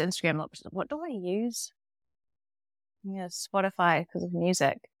I use Instagram. What do I use? Yeah, Spotify because of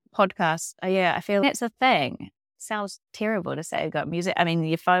music. Podcasts. I feel that's a thing. Sounds terrible to say got music. I mean,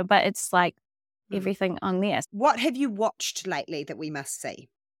 your phone, but it's like everything on there. What have you watched lately that we must see?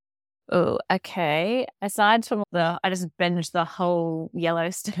 Oh, okay. Aside from I just binged the whole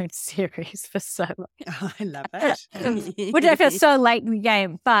Yellowstone series for so long. Oh, I love it. Which I feel so late in the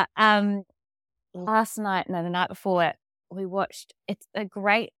game. But the night before, we watched, it's a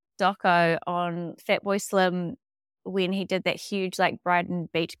great doco on Fatboy Slim when he did that huge like Brighton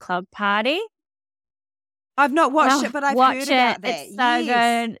Beach Club party. I've not watched it, but I've heard about that. It's so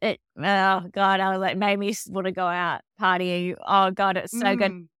good. Oh God, I was like, made me want to go out partying. Oh God, it's so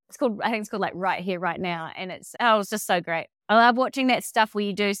good. I think it's called like Right Here, Right Now. And it's just so great. I love watching that stuff where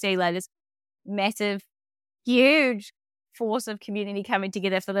you do see like this massive, huge force of community coming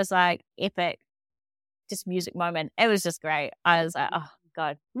together for this like epic just music moment. It was just great. I was like, oh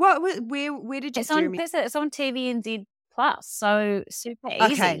God. Where did you It's on TVNZ Plus, so super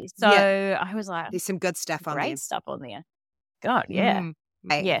easy. Okay. So I was like, there's some good stuff on there. Great stuff on there. God, yeah.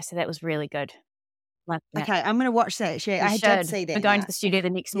 Yeah, so that was really good. Okay, I'm going to watch that. I did see that. We're going to the studio the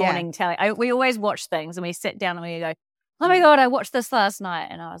next morning. We always watch things and we sit down and we go, oh my God, I watched this last night.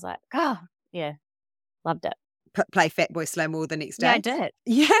 And I was like, oh, yeah, loved it. Play Fatboy Slim all the next day? Yeah, I did.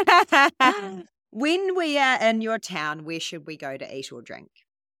 Yeah. When we are in your town, where should we go to eat or drink?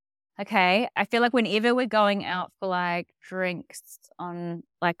 Okay, I feel like whenever we're going out for like drinks on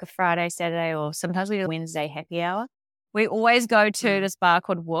like a Friday, Saturday, or sometimes we do a Wednesday happy hour, we always go to this bar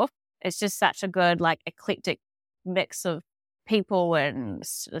called Wolf. It's just such a good, like, eclectic mix of people, and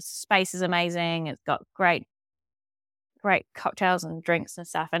the space is amazing. It's got great cocktails and drinks and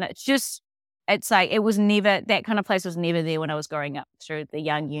stuff. And it's like, that kind of place was never there when I was growing up through the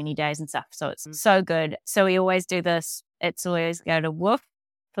young uni days and stuff. So it's so good. So we always do this. It's always go to Wolf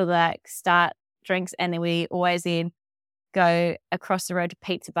for like start drinks. And then we always then go across the road to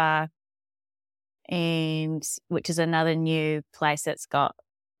Pizza Bar, which is another new place that's got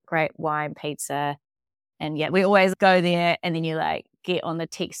great wine, pizza. And we always go there, and then you like get on the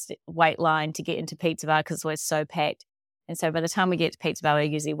text wait line to get into Pizza Bar because it's always so packed. And so by the time we get to Pizza Bar, we're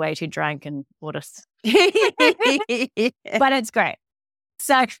usually way too drunk and order. But it's great.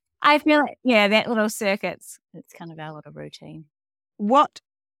 So I feel like, that little circuit's, it's kind of our little routine. What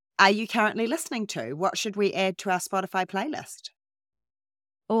are you currently listening to? What should we add to our Spotify playlist?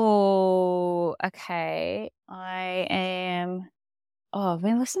 Oh, okay. I've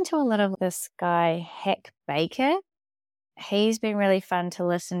been listening to a lot of this guy, Hack Baker. He's been really fun to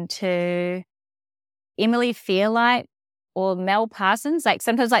listen to. Emily Fairlight or Mel Parsons, like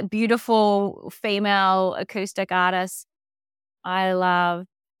sometimes like beautiful female acoustic artists. I love,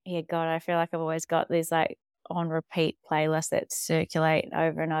 I feel like I've always got these like on repeat playlists that circulate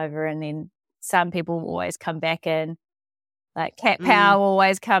over and over, and then some people will always come back in. Like Cat Power will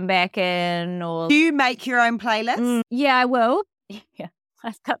always come back in. Or do you make your own playlist? Yeah, I will. Yeah,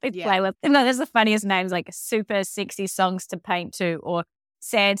 I've got these playlists. No, there's the funniest names, like super sexy songs to paint to, or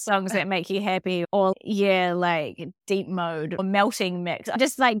sad songs that make you happy, or like deep mode or melting mix. I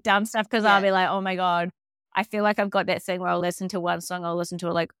just like dumb stuff because I'll be like, oh my God, I feel like I've got that thing where I'll listen to one song, I'll listen to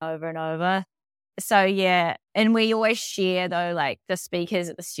it like over and over. So and we always share though like the speakers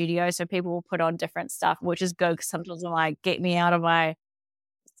at the studio, so people will put on different stuff, which is good because sometimes I'm like, get me out of my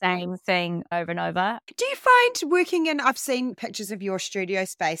same thing over and over. Do you find working in, I've seen pictures of your studio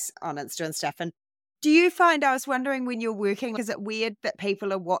space on Insta and stuff, and do you find, I was wondering when you're working, is it weird that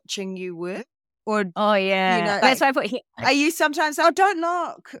people are watching you work? Or that's why I put here. Are you sometimes, don't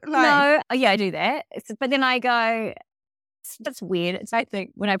look? No, I do that. But then I go, that's weird. It's I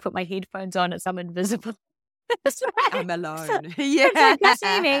think when I put my headphones on, I'm invisible. I'm alone. It's like, you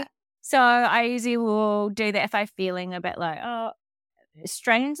see me. So I usually will do that if I'm feeling a bit like,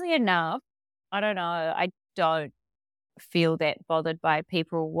 strangely enough, I don't know, I don't feel that bothered by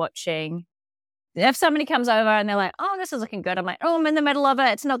people watching. If somebody comes over and they're like, oh, this is looking good, I'm like, oh, I'm in the middle of it.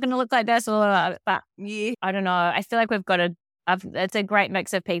 It's not going to look like this. But I don't know. I feel like we've got it's a great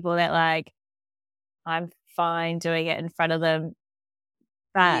mix of people that like, I'm fine doing it in front of them.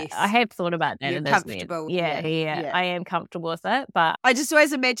 But Yes. I have thought about that. You're and there's comfortable. Yeah. I am comfortable with it. But I just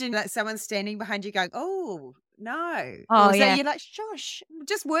always imagine that someone standing behind you going, "Oh, no." Oh, Or is yeah. that you're like, "Shush, I'm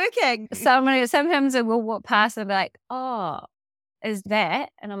just working." sometimes it will walk past and be like, "Oh, is that?"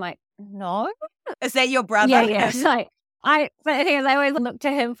 And I'm like, "No." Is that your brother? Yeah. It's like, but the thing is, I always look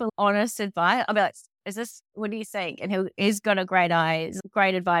to him for honest advice. I'll be like, "Is this, what do you think?" And he's got a great eye,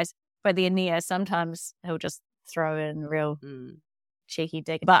 great advice. But then, sometimes he'll just throw in real cheeky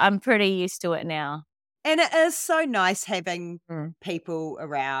dig. But I'm pretty used to it now. And it is so nice having people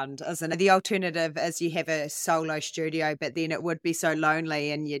around, isn't it? The alternative is you have a solo studio, but then it would be so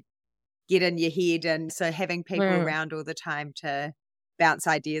lonely and you'd get in your head. And so having people around all the time to bounce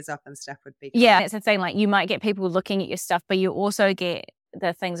ideas off and stuff would be cool. Yeah, it's the thing. Like, you might get people looking at your stuff, but you also get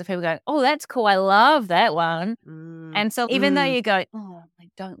the things of people going, "Oh, that's cool. I love that one." And so even though you go, "Oh, like,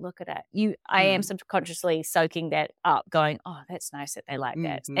 don't look at it," I am subconsciously soaking that up, going, "Oh, that's nice that they like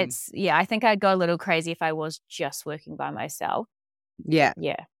that." I think I'd go a little crazy if I was just working by myself. Yeah.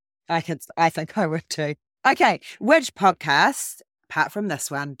 Yeah. I think I would too. Okay. Which podcast, apart from this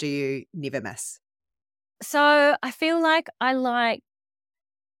one, do you never miss? So I feel like I like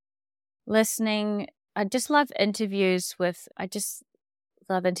listening. I just love interviews because I've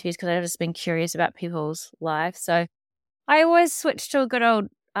just been curious about people's lives. So I always switch to a good old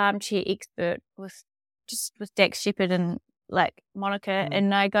armchair expert with Dax Shepard and like Monica.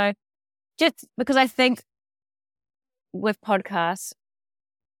 And I go, just because I think with podcasts,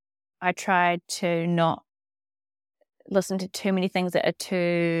 I try to not listen to too many things that are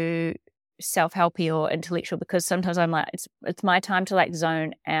too self-helpy or intellectual, because sometimes I'm like, it's my time to like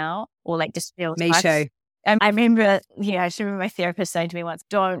zone out or like just feel Me too. I remember my therapist saying to me once,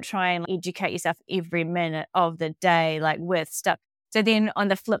 don't try and educate yourself every minute of the day, like with stuff. So then on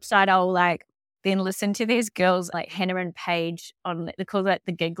the flip side, I'll like then listen to these girls like Hannah and Paige they call that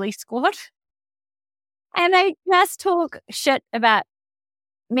the Giggly Squad. And they just talk shit about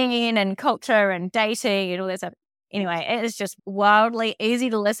men and culture and dating and all that stuff. Anyway, it is just wildly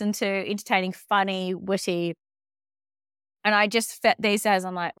easy to listen to, entertaining, funny, witty. And I just fit these days,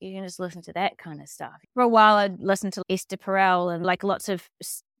 I'm like, you can just listen to that kind of stuff. For a while, I'd listen to Esther Perel and like lots of,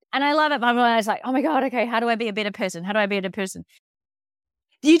 and I love it. But I was like, oh my God, okay, how do I be a better person? How do I be a better person?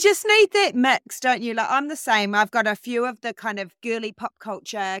 You just need that mix, don't you? Like, I'm the same. I've got a few of the kind of girly pop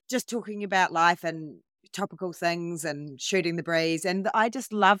culture, just talking about life and topical things and shooting the breeze. And I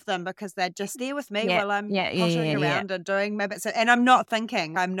just love them because they're just there with me while I'm pottering around and doing my bits. And I'm not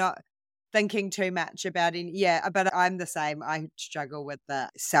thinking too much about it. Yeah, but I'm the same. I struggle with the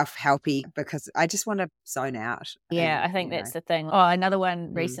self-helpy because I just want to zone out. Yeah, I think that's the thing. Oh, another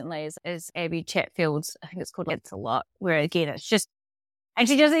one recently is Abby Chatfield's, I think it's called It's a Lot, where again, it's just, and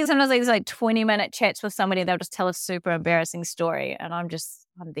she does sometimes these like 20-minute chats with somebody, they'll just tell a super embarrassing story. And I'm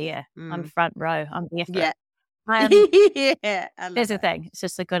there. I'm front row. I'm there for it. Yeah. That's the thing. It's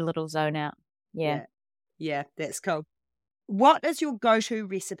just a good little zone out. Yeah. Yeah, that's cool. What is your go-to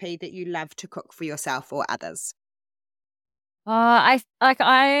recipe that you love to cook for yourself or others? I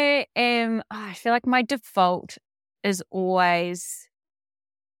feel like my default is always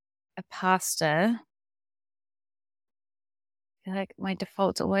a pasta. I feel like my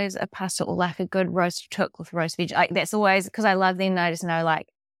default's always a pasta or like a good roast chook with roast veg. Like that's always, because I love them. I just know like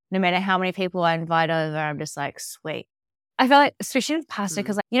no matter how many people I invite over, I'm just like, sweet. I feel like, especially with pasta,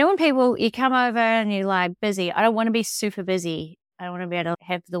 because like, when you come over and you're like busy, I don't want to be super busy. I don't want to be able to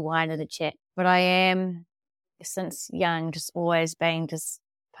have the wine and the chat. But I am, since young, just always being just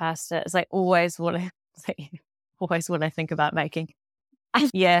pasta. It's like always what I think about making.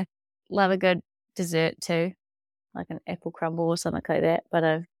 Yeah, love a good dessert too, like an apple crumble or something like that. But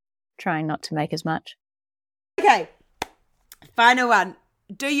I'm trying not to make as much. Okay, final one.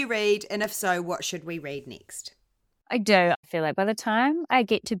 Do you read? And if so, what should we read next? I do. I feel like by the time I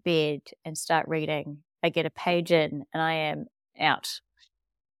get to bed and start reading, I get a page in and I am out.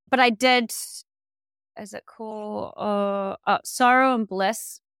 But I did, is it called Sorrow and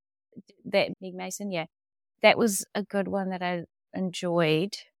Bliss? That Meg Mason, yeah. That was a good one that I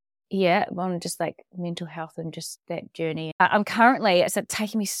enjoyed. Yeah, on just like mental health and just that journey. I'm currently, it's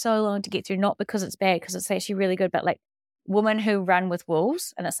taking me so long to get through, not because it's bad, because it's actually really good, but like Women Who Run with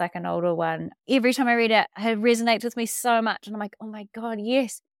Wolves, and it's like an older one. Every time I read it, it resonates with me so much, and I'm like, oh my God,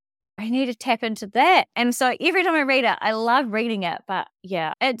 yes, I need to tap into that. And so every time I read it, I love reading it. But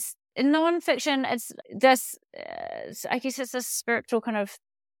yeah, it's nonfiction. It's this, I guess it's a spiritual kind of,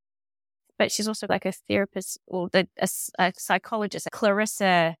 but she's also like a therapist or a psychologist,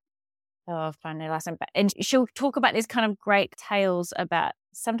 Clarissa. Oh, I'll find her last name. And she'll talk about these kind of great tales about,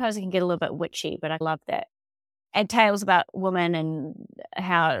 sometimes it can get a little bit witchy, but I love that. and tales about women and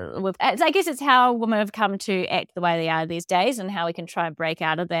how I guess it's how women have come to act the way they are these days and how we can try and break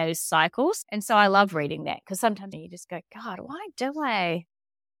out of those cycles. And so I love reading that because sometimes you just go, God, why do I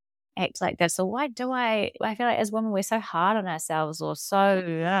act like this? Or why do I feel like as women we're so hard on ourselves or so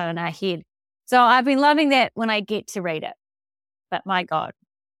in our head. So I've been loving that when I get to read it. But my God,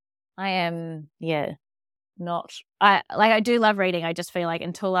 I am, I do love reading. I just feel like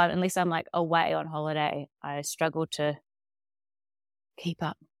unless I'm like away on holiday, I struggle to keep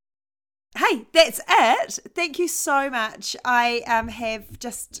up. Hey, that's it. Thank you so much. I have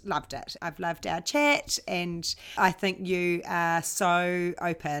just loved it. I've loved our chat, and I think you are so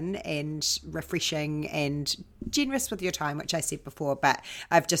open and refreshing and generous with your time, which I said before, but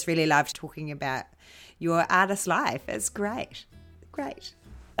I've just really loved talking about your artist life. It's great. Great.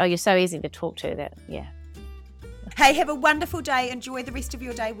 Oh, you're so easy to talk to. That, yeah. Hey, have a wonderful day. Enjoy the rest of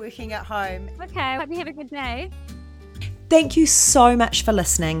your day working at home. Okay, hope you have a good day. Thank you so much for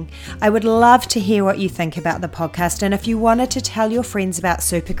listening. I would love to hear what you think about the podcast, and if you wanted to tell your friends about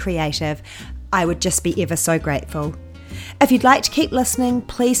Super Creative, I would just be ever so grateful. If you'd like to keep listening,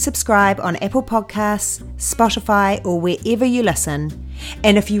 please subscribe on Apple Podcasts, Spotify, or wherever you listen.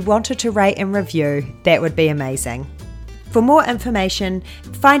 And if you wanted to rate and review, that would be amazing. For more information,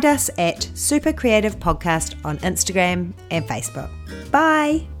 find us at Super Creative Podcast on Instagram and Facebook.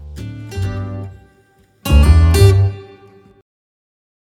 Bye!